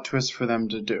interesting plot twist for them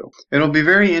to do. It'll be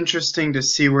very interesting to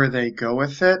see where they go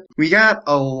with it. We got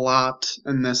a lot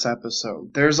in this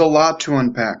episode. There's a lot to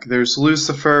unpack. There's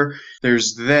Lucifer,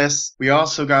 there's this. We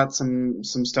also got some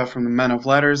stuff from the Men of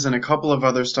Letters and a couple of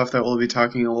other stuff that we'll be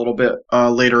talking a little bit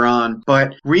later on.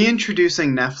 But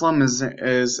reintroducing Nephilim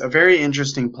is a very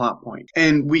interesting plot point.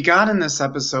 And we got in this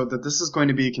episode that this is going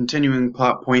to be a continuing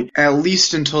plot point at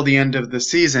least until the end of the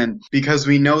season, because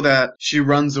we know that she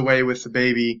runs away with the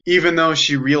baby. Even though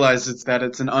she realizes that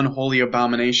it's an unholy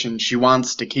abomination, she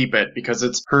wants to keep it because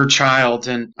it's her child.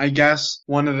 And I guess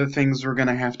one of the things we're going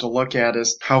to have to look at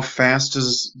is how fast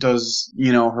does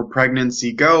her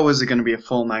pregnancy go? Is it going to be a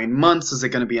full 9 months? Is it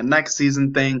going to be a next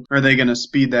season thing? Are they going to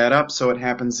speed that up so it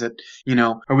happens at,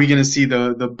 are we going to see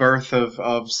the birth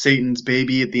of Satan's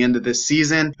baby at the end of this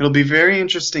season? It'll be very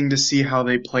interesting to see how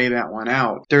they play that one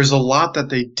out. There's a lot that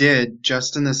they did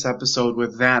just in this episode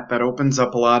with that opens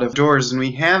up a lot of doors, and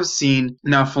we have seen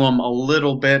Nephilim a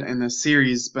little bit in the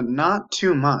series, but not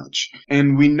too much.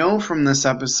 And we know from this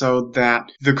episode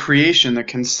that the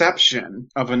conception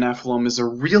of a Nephilim is a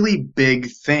really big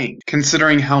thing,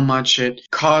 considering how much it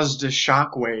caused a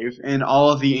shockwave, and all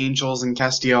of the angels in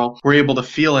Castiel were able to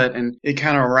feel it, and it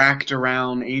kind of racked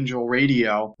around angel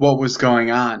radio what was going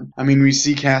on. I mean, we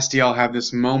see Castiel have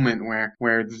this moment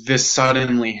where this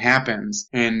suddenly happens,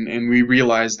 and we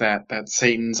realize that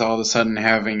Satan's all of a sudden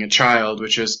having a child,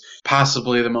 which is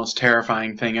possibly the most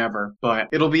terrifying thing ever. But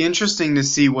it'll be interesting to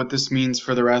see what this means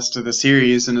for the rest of the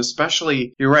series, and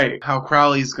especially, you're right, how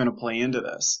Crowley's going to play into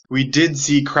this. We did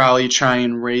see Crowley try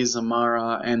and raise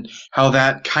Amara, and how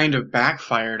that kind of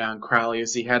backfired on Crowley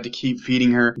as he had to keep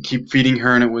feeding her,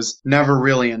 and it was never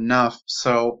really enough.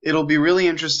 So it'll be really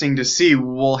interesting to see.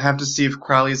 We'll have to see if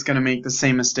Crowley's going to make the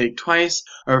same mistake twice,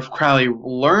 or if Crowley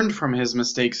learned from his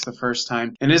mistakes the first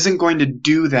time and isn't going to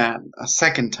do that a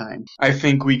second time. I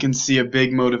think we can see a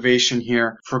big motivation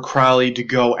here for Crowley to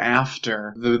go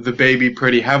after the baby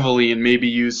pretty heavily and maybe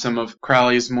use some of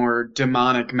Crowley's more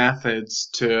demonic methods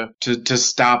to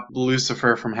stop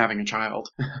Lucifer from having a child.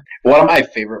 One of my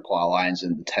favorite plot lines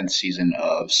in the 10th season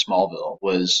of Smallville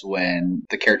was when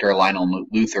the character Lionel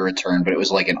Luthor returned, but it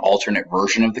was like an alternate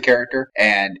version of the character,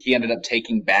 and he ended up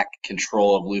taking back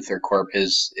control of Luthor Corp,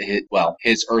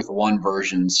 his Earth One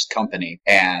version's company,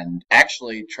 and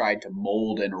actually tried to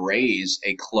mold and raise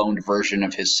a cloned version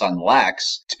of his son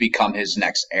Lex to become his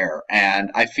next heir.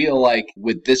 And I feel like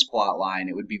with this plot line,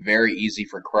 it would be very easy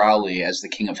for Crowley, as the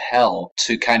King of Hell,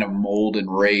 to kind of mold and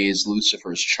raise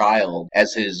Lucifer's child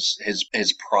as his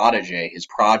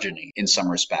progeny in some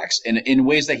respects, in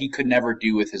ways that he could never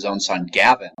do with his own son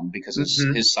Gavin, because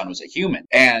his son was a human.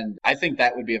 And I think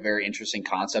that would be a very interesting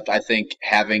concept. I think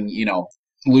having,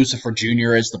 Lucifer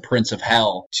Jr. as the Prince of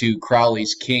Hell to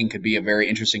Crowley's King could be a very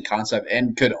interesting concept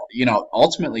and could,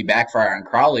 ultimately backfire on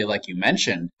Crowley, like you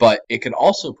mentioned, but it could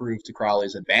also prove to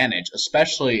Crowley's advantage,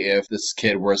 especially if this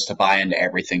kid was to buy into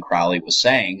everything Crowley was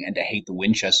saying and to hate the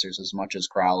Winchesters as much as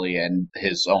Crowley and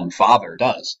his own father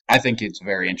does. I think it's a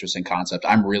very interesting concept.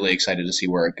 I'm really excited to see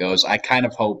where it goes. I kind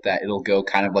of hope that it'll go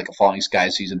kind of like a Falling Sky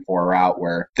season 4 route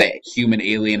where the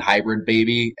human-alien hybrid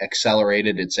baby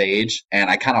accelerated its age, and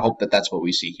I kind of hope that that's what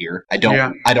we see here. I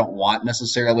don't want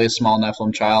necessarily a small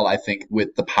Nephilim child. I think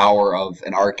with the power of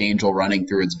an archangel running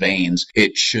through its veins,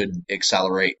 it should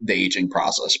accelerate the aging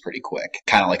process pretty quick,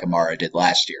 kind of like Amara did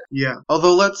last year. Yeah.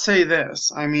 Although let's say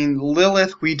this. I mean,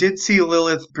 Lilith, we did see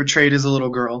Lilith portrayed as a little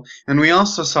girl, and we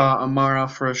also saw Amara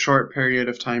for a short period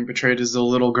of time portrayed as a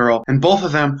little girl, and both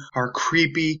of them are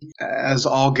creepy as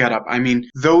all get up. I mean,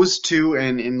 those two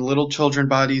and in little children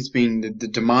bodies being the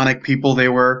demonic people they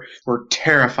were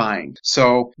terrifying.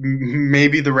 So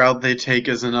maybe the route they take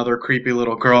is another creepy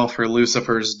little girl for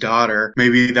Lucifer's daughter.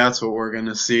 Maybe that's what we're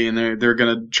gonna see, and they're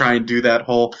gonna try and do that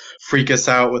whole freak us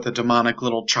out with a demonic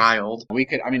little child. We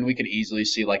could easily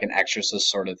see like an Exorcist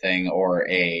sort of thing, or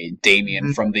a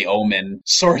Damien from The Omen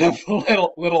sort of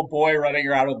little boy running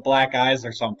around with black eyes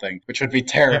or something, which would be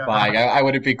terrifying. Yeah. I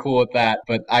wouldn't be cool with that,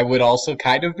 but I would also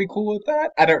kind of be cool with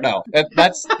that. I don't know.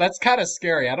 That's kind of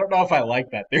scary. I don't know if I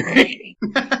like that theory.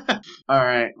 All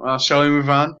right. Well, shall we move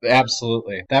on?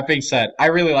 Absolutely. That being said, I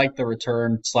really like the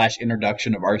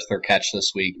return/introduction of Arthur Ketch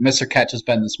this week. Mr. Ketch has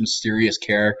been this mysterious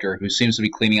character who seems to be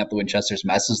cleaning up the Winchesters'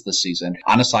 messes this season,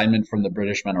 on assignment from the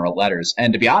British Mineral Letters.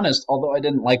 And to be honest, although I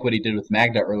didn't like what he did with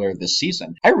Magda earlier this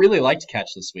season, I really liked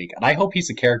Ketch this week, and I hope he's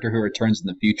a character who returns in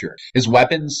the future. His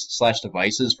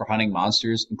weapons/devices for hunting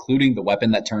monsters, including the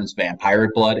weapon that turns vampire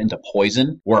blood into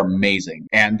poison, were amazing.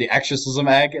 And the exorcism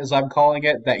egg, as I'm calling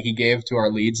it, that he gave to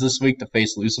our leads this week to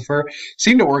face Lucifer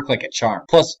seemed to work like a charm.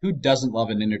 Plus, who doesn't love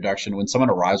an introduction when someone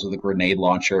arrives with a grenade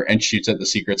launcher and shoots at the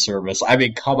Secret Service? I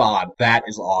mean, come on, that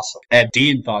is awesome. And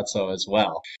Dean thought so as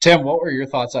well. Tim, what were your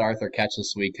thoughts on Arthur Ketch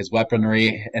this week, his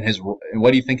weaponry, and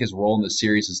what do you think his role in the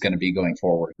series is going to be going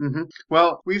forward? Mm-hmm.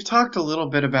 Well, we've talked a little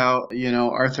bit about,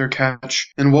 Arthur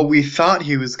Ketch and what we thought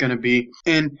he was going to be,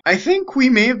 and I think we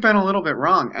may have been a little bit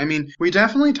wrong. I mean, we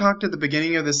definitely talked at the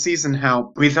beginning of the season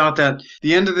how we thought that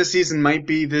the end of the season might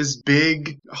be this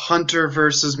big Hunter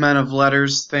versus Men of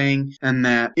Letters thing, and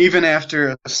that even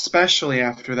especially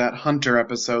after that Hunter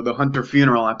episode, the Hunter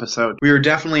funeral episode, we were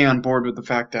definitely on board with the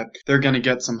fact that they're going to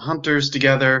get some Hunters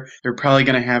together. They're probably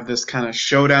going to have this kind of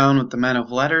showdown with the Men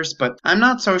of Letters, but I'm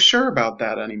not so sure about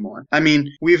that anymore. I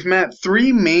mean, we've met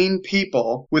 3 main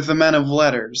people with the Men of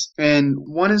Letters, and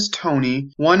one is Tony,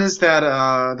 one is that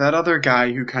other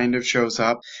guy who kind of shows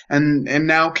up, and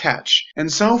now Ketch.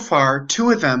 And so far,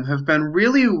 2 of them have been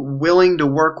really willing to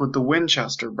work with the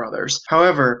Winchester brothers.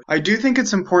 However, I do think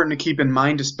it's important to keep in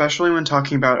mind, especially when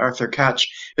talking about Arthur Ketch,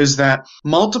 is that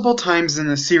multiple times in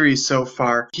the series so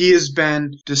far, he has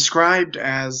been described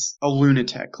as a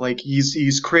lunatic. Like,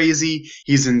 he's crazy,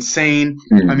 he's insane.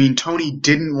 I mean, Tony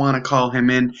didn't want to call him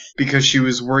in because she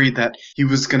was worried that he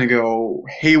was going to go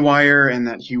haywire and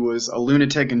that he was a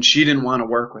lunatic, and she didn't want to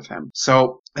work with him.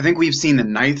 So I think we've seen the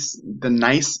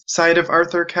nice side of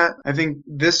Arthur Ketch, I think,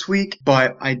 this week,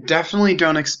 but I definitely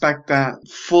don't expect that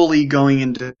fully going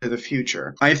into the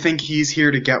future. I think he's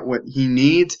here to get what he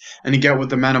needs and to get what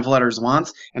the Men of Letters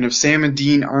wants, and if Sam and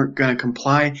Dean aren't going to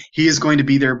comply, he is going to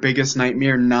be their biggest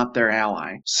nightmare, not their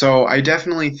ally. So I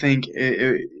definitely think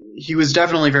he was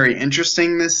definitely very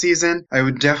interesting this season. I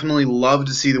would definitely love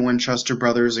to see the Winchester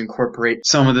brothers incorporate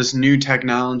some of this new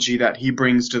technology that he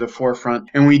brings to the forefront.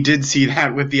 And we did see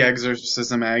that with the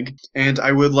exorcism egg. And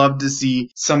I would love to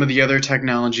see some of the other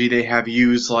technology they have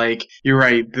used, like, you're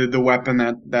right, the weapon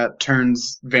that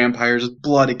turns vampires'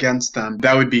 blood against them.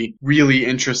 That would be really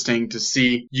interesting to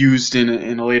see used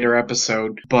in a later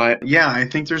episode. But yeah, I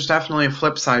think there's definitely a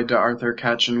flip side to Arthur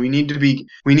Ketch, and we need to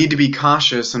be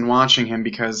cautious in watching him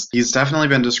because he's definitely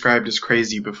been described as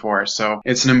crazy before. So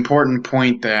it's an important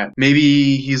point that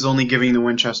maybe he's only giving the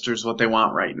Winchesters what they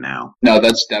want right now. No,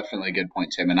 that's definitely a good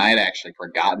point, Tim. And I had actually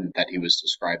forgotten that he was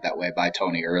described that way by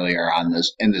Tony earlier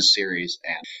in this series.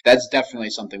 And that's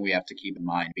definitely something we have to keep in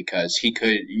mind, because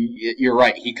you're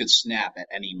right, he could snap at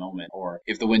any moment. Or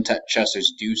if the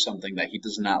Winchesters do something that he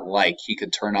does not like, he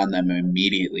could turn on them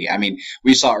immediately. I mean,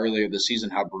 we saw earlier this season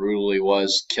how brutal he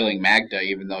was killing Magda,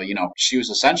 even though, she was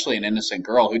essentially an innocent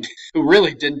girl who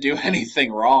really didn't do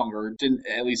anything wrong, or didn't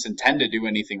at least intend to do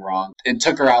anything wrong, and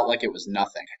took her out like it was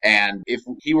nothing. And if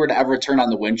he were to ever turn on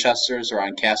the Winchesters or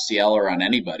on Castiel or on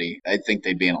anybody, I think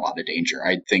they'd be in a lot of danger.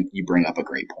 I think you bring up a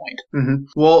great point. Mm-hmm.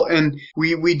 Well, and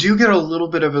we do get a little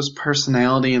bit of his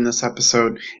personality in this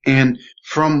episode, and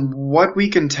from what we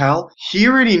can tell, he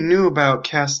already knew about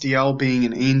Castiel being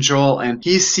an angel, and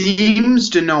he seems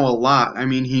to know a lot. I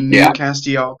mean, he knew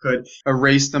Castiel could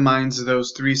erase the minds of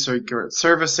those 3 Secret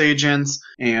Service agents,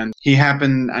 and he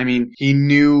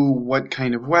knew what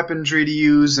kind of weaponry to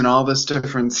use and all this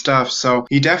different stuff. So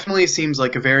he definitely seems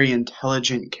like a very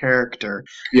intelligent character,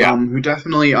 who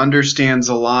definitely understands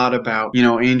a lot about,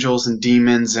 angels and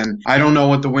demons. And I don't know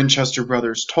what the Winchester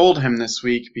brothers told him this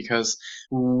week, because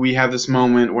we have this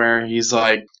moment where he's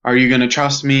like, "Are you going to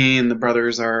trust me?" And the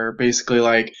brothers are basically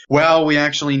like, "Well, we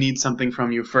actually need something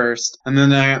from you first." And then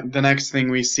the next thing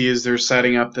we see is they're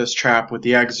setting up this trap with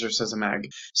the exorcism egg.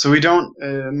 So we don't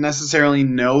necessarily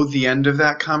know the end of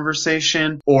that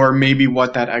conversation, or maybe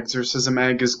what that exorcism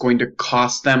egg is going to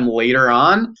cost them later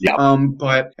on.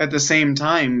 But at the same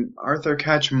time, Arthur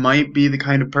Ketch might be the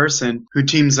kind of person who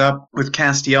teams up with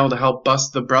Castiel to help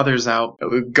bust the brothers out,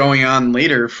 going on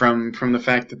later from the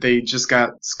fact that they just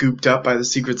got scooped up by the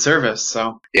Secret Service.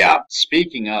 So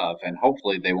speaking of, and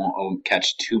hopefully they won't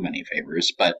catch too many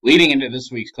favors, but leading into this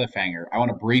week's cliffhanger, I want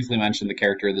to briefly mention the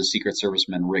character of the Secret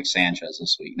Serviceman Rick Sanchez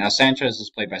this week. Now, Sanchez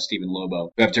is played by Stephen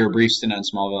Lobo, who after a brief stint on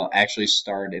Smallville actually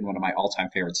starred in one of my all-time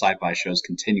favorite sci-fi shows,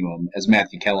 Continuum, as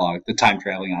Matthew Kellogg, the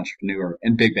time-traveling entrepreneur,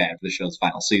 and Big Bad for the show's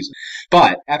final season.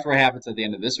 But after what happens at the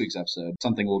end of this week's episode,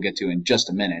 something we'll get to in just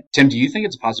a minute, Tim, do you think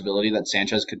it's a possibility that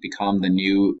Sanchez could become the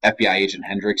new FBI Agent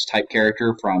Hendricks type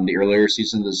character from the earlier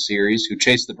seasons of the series, who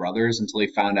chased the brothers until he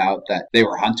found out that they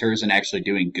were hunters and actually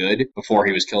doing good before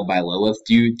he was killed by Lilith?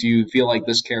 Do you feel like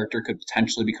this character could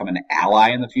potentially become an ally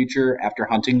in the future after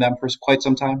hunting them for quite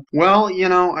some time? Well,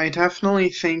 I definitely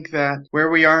think that where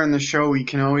we are in the show, we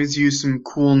can always use some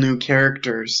cool new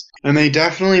characters. And they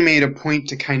definitely made a point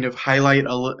to kind of highlight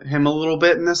him a little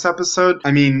bit in this episode.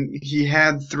 I mean, he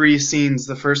had 3 scenes.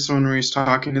 The first one where he's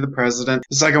talking to the president.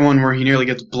 The second one where he nearly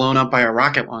gets blown up by a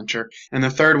rocket launcher. And the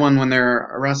third one when they're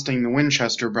arresting the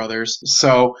Winchester brothers.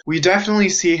 So we definitely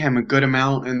see him a good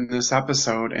amount in this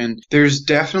episode. And there's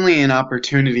definitely an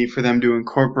opportunity for them to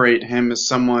incorporate him as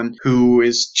someone who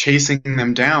is chasing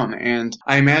them down. And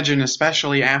I imagine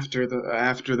especially after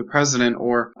the president,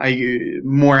 or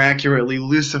more accurately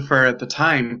Lucifer at the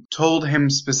time, told him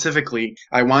specifically,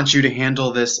 "I want you to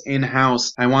handle this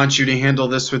in-house. I want you to handle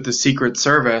this with the Secret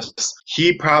Service."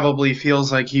 He probably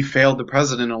feels like he failed the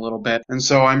president a little bit. And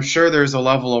so I'm sure there's a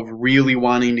level of really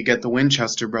wanting to get the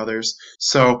Winchester brothers.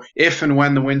 So if and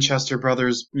when the Winchester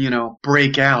brothers,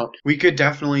 break out, we could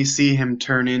definitely see him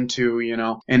turn into,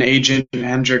 an Agent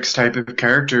Hendricks type of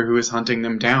character who is hunting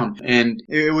them down. And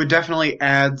it would definitely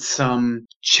add some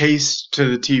chase to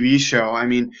the TV show. I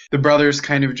mean, the brothers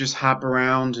kind of just hop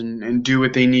around and do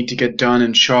what they need to get done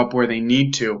and show up where they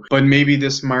need to. But maybe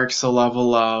this marks a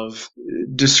level of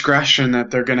discretion that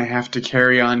they're going to have to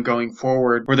carry on going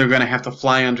forward, where they're going to have to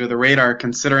fly under the radar,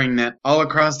 considering that all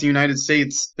across the United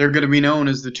States, they're going to be known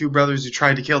as the 2 brothers who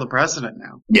tried to kill the president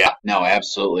now. Yeah, no,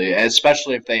 absolutely.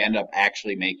 Especially if they end up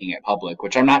actually making it public,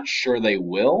 which I'm not sure they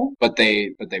will, but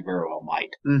they very well might.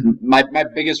 Mm-hmm. My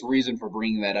biggest reason for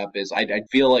bringing that up is I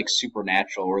feel like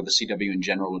Supernatural, or the CW in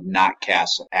general, would not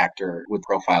cast an actor with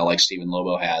profile like Stephen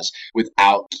Lobo has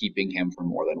without keeping him for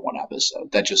more than 1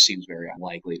 episode. That just seems very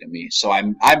unlikely to me. So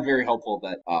I'm very hopeful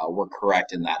that we're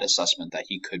correct in that assessment, that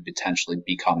he could potentially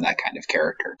become that kind of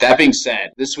character. That being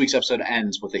said, this week's episode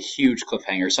ends with a huge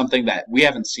cliffhanger, something that we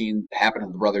haven't seen happen to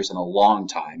the brothers in a long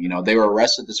time. They were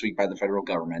arrested this week by the federal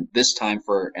government, this time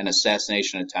for an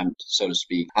assassination attempt, so to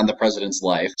speak, on the president's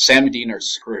life. Sam and Dean are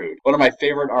screwed. One of my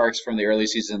favorite arcs from the early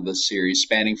season of this series,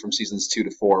 spanning from seasons 2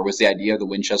 to 4, was the idea of the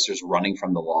Winchesters running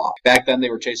from the law. Back then, they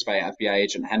were chased by FBI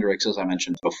agent Hendricks, as I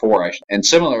mentioned before. And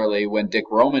similarly, when Dick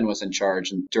Roman was in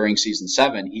charge during season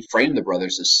 7, he framed the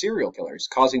brothers as serial killers,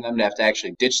 causing them to have to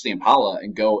actually ditch the Impala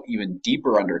and go even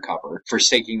deeper undercover,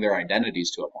 forsaking their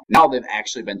identities to a point. Now they've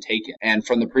actually been taken. And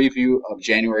from the preview of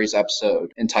January's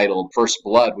episode entitled First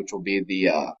Blood, which will be the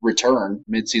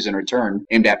mid-season return,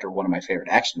 aimed after one of my favorite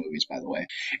action movies, by the way,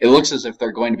 it looks as if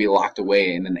they're going to be locked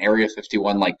away in an Area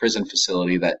 51-like prison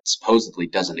facility that supposedly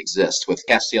doesn't exist, with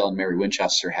Castiel and Mary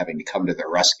Winchester having to come to their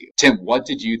rescue. Tim, what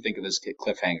did you think of this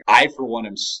cliffhanger? I, for one,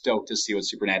 am stoked to see what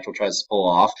Supernatural tries to pull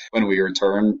off when we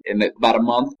return in about a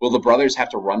month. Will the brothers have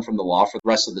to run from the law for the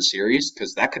rest of the series?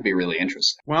 Because that could be really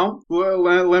interesting. Well,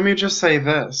 let me just say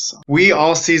this. We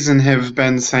all season have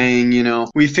been saying,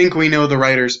 we think we know the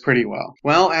writers pretty well.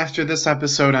 Well, after this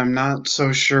episode, I'm not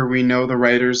so sure we know the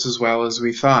writers as well as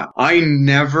we thought. I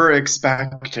never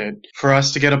expected for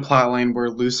us to get a plotline where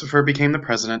Lucifer became the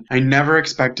president. I never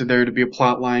expected there to be a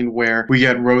plotline where we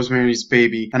get Rosemary's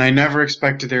Baby. And I never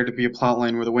expected there to be a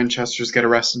plotline where the Winchesters get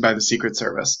arrested by the Secret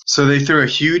Service. So they threw a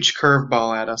huge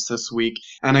curveball at us this week,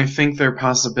 and I think their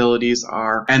possibilities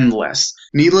are endless.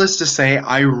 Needless to say,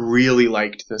 I really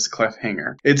liked this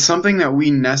cliffhanger. It's something that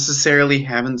we necessarily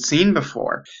haven't seen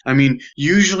before. I mean,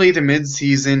 usually the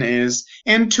mid-season is,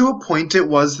 and to a point it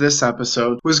was this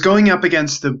episode, was going up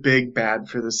against the big bad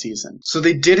for the season. So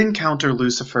they did encounter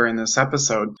Lucifer in this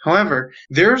episode. However,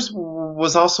 there's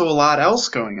was also a lot else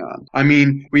going on. I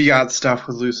mean, we got stuff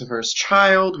with Lucifer's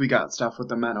child, we got stuff with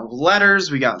the Men of Letters,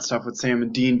 we got stuff with Sam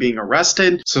and Dean being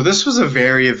arrested. So this was a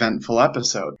very eventful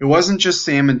episode. It wasn't just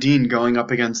Sam and Dean going up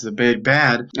against the big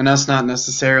bad and us not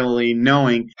necessarily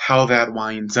knowing how that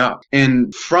winds up.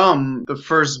 And from the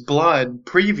First Blood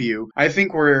preview, I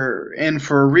think we're in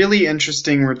for a really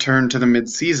interesting return to the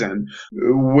mid-season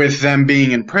with them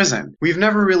being in prison. We've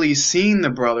never really seen the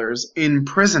brothers in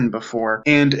prison before,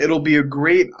 and it'll be a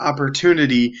great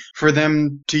opportunity for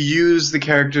them to use the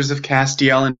characters of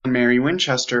Castiel and Mary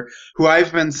Winchester, who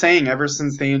I've been saying ever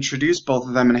since they introduced both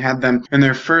of them and had them in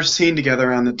their first scene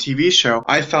together on the TV show.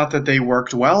 I thought that they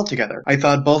worked well together. I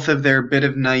thought both of their bit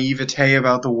of naivete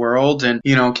about the world and,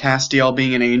 Castiel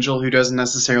being an angel who doesn't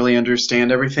necessarily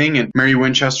understand everything, and Mary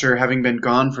Winchester having been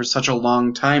gone for such a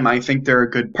long time, I think they're a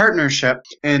good partnership,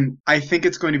 and I think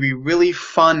it's going to be really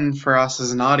fun for us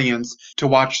as an audience to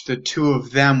watch the two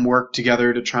of them work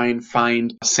together to try and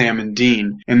find Sam and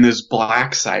Dean in this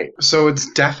black site. So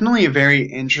it's definitely a very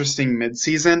interesting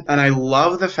mid-season, and I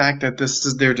love the fact that this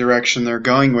is their direction they're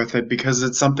going with it, because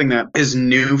it's something that is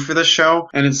new for the show,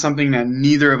 and it's something that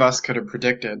neither of us could have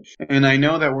predicted. And I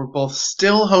know that we're both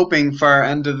still hoping for our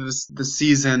end of the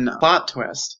season plot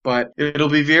twist, but it'll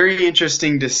be very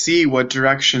interesting to see what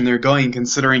direction they're going,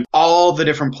 considering all the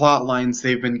different plot lines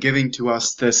they've been giving to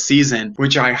us this season,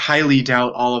 which I highly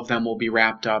doubt all of them will be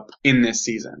wrapped up in this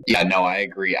season. Yeah, no, I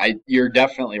agree. You're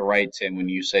definitely right, Tim, when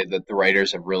you say that the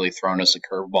writers have really thrown us a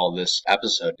curveball this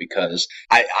episode, because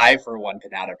I for one,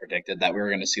 could not have predicted that we were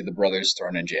going to see the brothers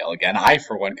thrown in jail again. I,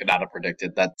 for one, could not have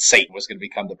predicted that Satan was going to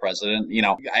become the president.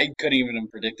 I couldn't even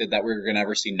have predicted that we were going to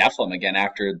ever see Nephilim again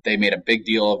after they made a big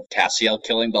deal of Castiel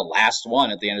killing the last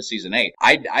one at the end of season 8.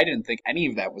 I didn't think any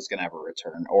of that was going to ever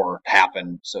return or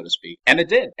happen, so to speak. And it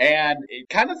did. And it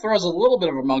kind of throws a little bit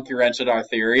of a monkey wrench at our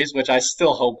theories, which I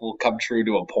still hope will come true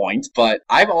to a point. But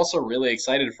I'm also really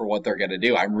excited for what they're going to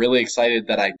do. I'm really excited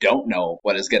that I don't know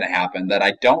what is going to happen, that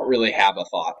I don't really have a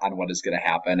thought on what is going to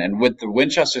happen. And with the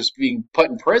Winchesters being put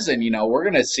in prison, we're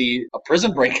going to see a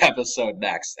Prison Break episode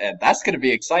next. And that's going to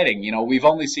be exciting. We've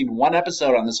only seen one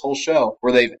episode on this whole show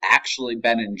where they've actually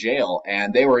been in jail,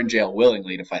 and they were in jail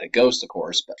willingly to fight a ghost, of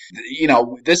course. But,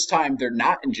 this time they're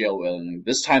not in jail willingly.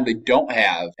 This time they don't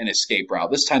have an escape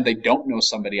route. This time they don't know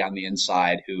somebody on the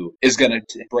inside who is going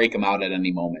to break them out at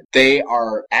any moment. They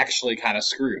are actually kind of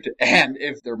screwed. And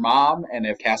if their mom and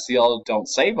if Castiel don't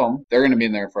save them, they're going to be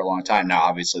in there for a long time. Now,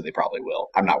 obviously, they probably will.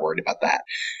 I'm not worried about that.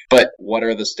 But what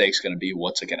are the stakes going to be?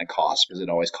 What's it going to cost? Because it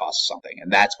always costs something.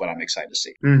 And that's what I'm excited to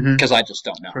see. Because I just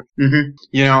don't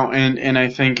know. And I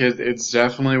think it's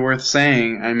definitely worth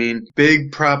saying. I mean,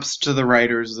 big props to the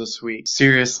writers this week.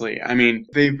 Seriously. I mean,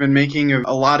 they've been making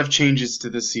a lot of changes to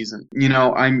this season.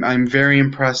 I'm very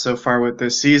impressed so far with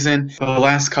this season. The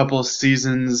last couple of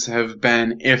seasons have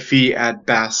been iffy at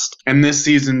best. And this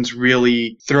season's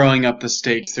really throwing up the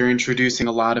stakes. They're introducing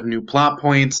a lot of new plot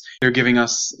points. They're giving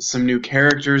us some new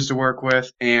characters to work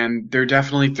with. And they're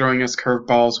definitely throwing us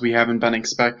curveballs we haven't been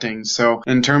expecting. So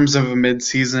in terms of a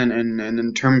mid-season and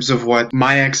in terms of what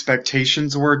my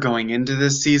expectations were going into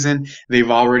this season, they've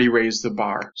already raised the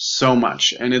bar so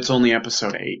much. And it's only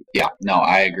episode 8. Yeah, no,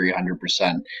 I agree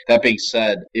 100%. That being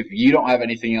said, if you don't have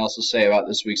anything else to say about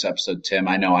this week's episode, Tim,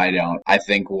 I know I don't, I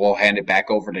think we'll hand it back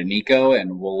over to Nico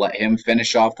and we'll let him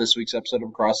finish off this week's episode of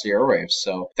Across the Airwaves.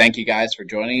 So thank you guys for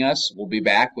joining us. We'll be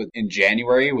back in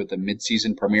January with the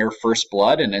mid-season premiere First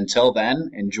Blood. And until then,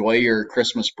 enjoy your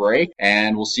Christmas break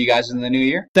and we'll see you guys in the new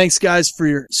year. Thanks, guys, for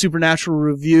your Supernatural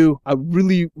review. I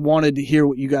really wanted to hear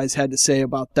what you guys had to say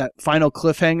about that final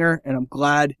cliffhanger, and I'm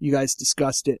glad you guys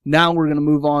discussed it. Now we're going to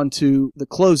move on to the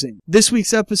closing. This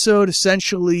week's episode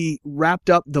essentially wrapped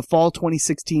up the fall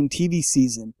 2016 TV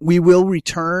season. We will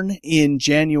return in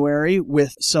January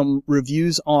with some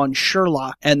reviews on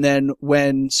Sherlock, and then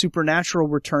when Supernatural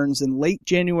returns in late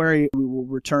January, we will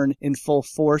return in full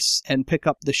force and pick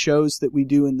up the shows that we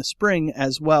do in the spring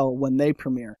as well when they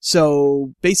premiere.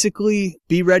 So basically,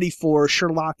 be ready for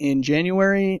Sherlock in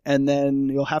January, and then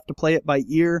you'll have to play it by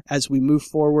ear as we move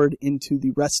forward into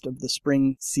the rest of the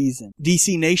spring season.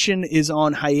 DC Nation is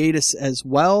on hiatus as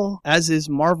well, as is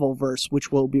Marvelverse,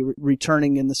 which will be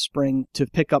returning in the spring to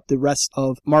pick up the rest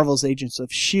of Marvel's Agents of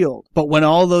S.H.I.E.L.D. But when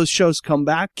all those shows come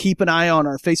back, keep an eye on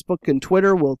our Facebook and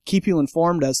Twitter. We'll keep you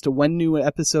informed as to when new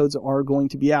episodes are going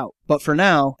to be out. But for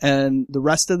now, and the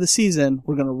rest of the season,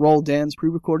 we're going to roll Dan's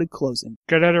pre-recorded closing.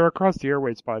 Get at our Across the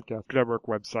Airwaves podcast network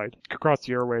website,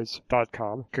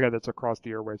 acrosstheairwaves.com. Again, that's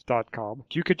acrosstheairwaves.com.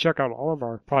 You can check out all of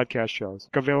our podcast shows,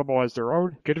 available as their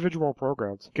own individual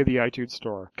programs. Get the iTunes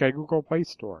Store, get Google Play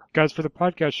Store. Guys, for the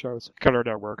podcast shows, cut our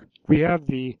network. We have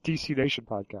the DC Nation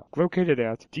podcast, located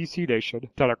at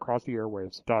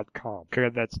dcnation.acrosstheairwaves.com.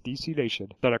 Again, that's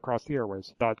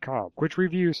dcnation.acrosstheairwaves.com, which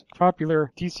reviews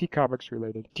popular DC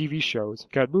Comics-related TV shows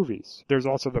and movies. There's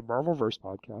also the Marvelverse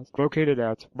podcast, located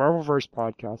at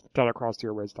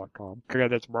marvelversepodcast.acrosstheairwaves.com. Again,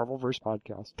 that's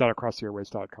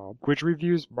marvelversepodcast.acrosstheairwaves.com, which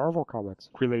reviews Marvel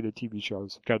Comics-related TV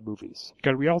shows and movies.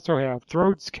 And we also have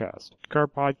Thronescast, our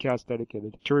podcast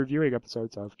dedicated to reviewing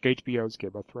episodes of HBO's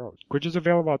Game of Thrones, which is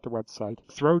available at the website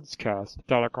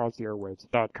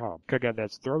thronescast.acrosstheairwaves.com. Again,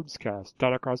 that's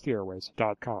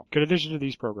thronescast.acrosstheairwaves.com. In addition to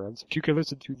these programs, you can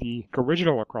listen to the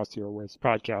original Across the Airwaves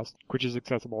podcast, which is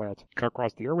accessible at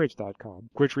acrosstheairwaves.com,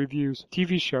 which reviews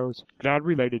TV shows not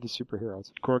related to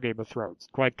superheroes or Game of Thrones,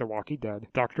 like The Walking Dead,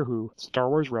 Doctor Who, Star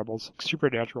Wars Rebels,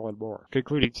 Supernatural, and more,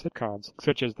 including sitcoms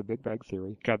such as The Big Bang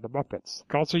Theory and The Muppets.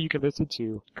 Also, you can listen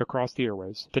to Across the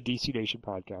Airwaves, the DC Nation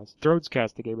podcast,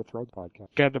 Thronescast, the Game of Thrones podcast,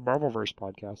 and the Marvelverse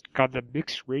podcast on the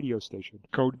Mixed radio station,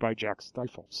 coded by Jack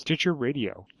Stifle, Stitcher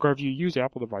Radio, or if you use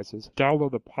Apple devices,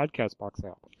 download the Podcast Box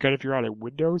app. And if you're on a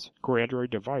Windows or Android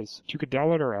device, you can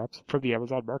download our apps from the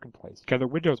Amazon Marketplace, and the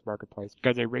Windows Marketplace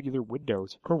as a regular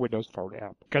Windows or Windows Phone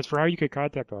app. As for how you can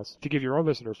contact us to give your own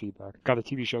listener feedback on the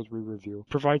TV shows we review,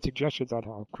 provide suggestions on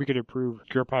how we can improve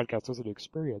your podcast listening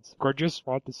experience, or just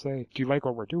want to say, do you like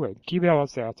what we're doing? Email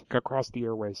us at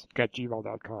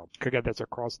acrosstheairwaves@gmail.com. Again, that's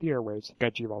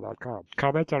acrosstheairwaves@gmail.com.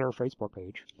 Comment on our Facebook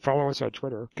page. Follow us on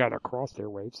Twitter at Across the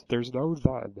Airwaves. There's no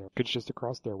the in there. It's just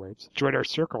Across the Airwaves. Join our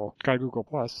circle on Google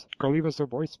Plus, or leave us a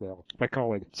voicemail by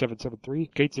calling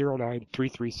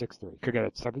 773-809-3363. Again,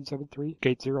 it's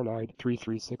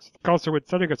 773-809-3363. Also, when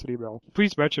sending us an email,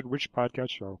 please mention which podcast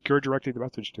show you're directing the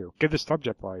message to. Give the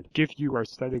subject line if you are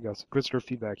sending us listener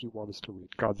feedback you want us to read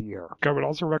on the air. I would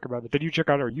also recommend that you check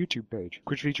out our YouTube page,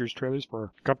 which features trailers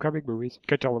for upcoming movies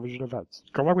and television events.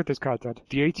 Along with this content,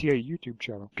 the ATA YouTube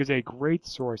channel is a great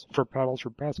source for panels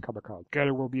from past Comic-Con, and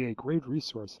it will be a great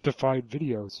resource to find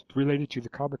videos related to the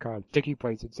Comic-Con taking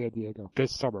place in San Diego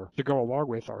this summer to go along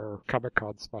with our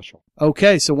Comic-Con special.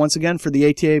 Okay, so once again, for the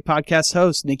ATA podcast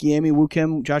hosts, Nikki Amy, Woo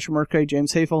Kim, Joshua Murkay,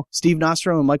 James Hafel, Steve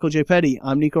Nostro, and Michael J. Petty,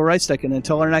 I'm Nico Reistek, and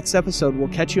until our next episode, we'll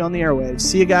catch you on the airwaves.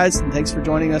 See you guys, and thanks for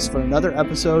joining us for another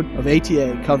episode of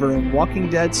ATA covering Walking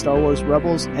Dead, Star Wars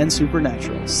Rebels, and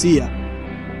Supernatural. See ya.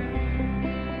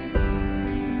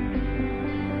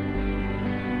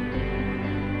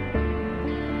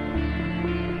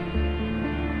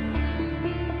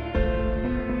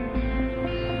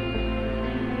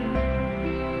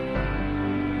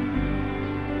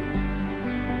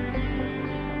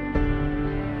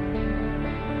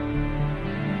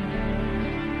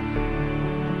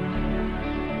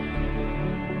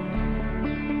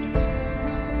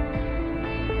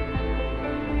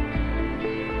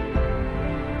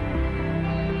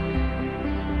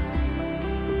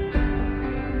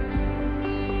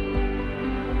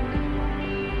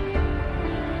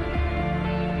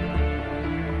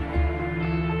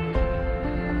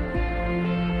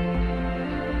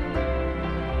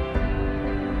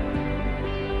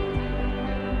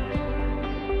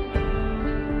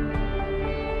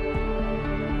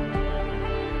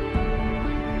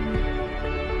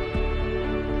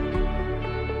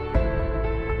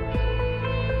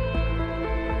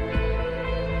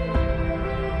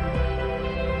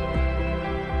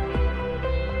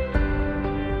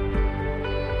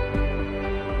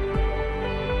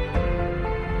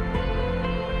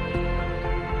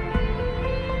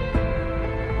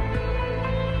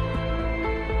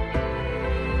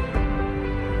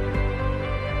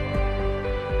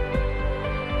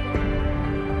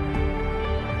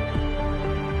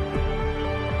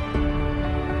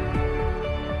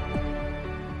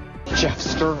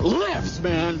 Jeffster lives,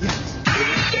 man.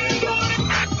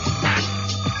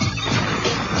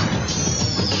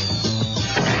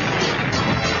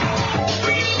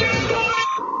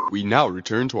 We now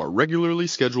return to our regularly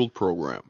scheduled program.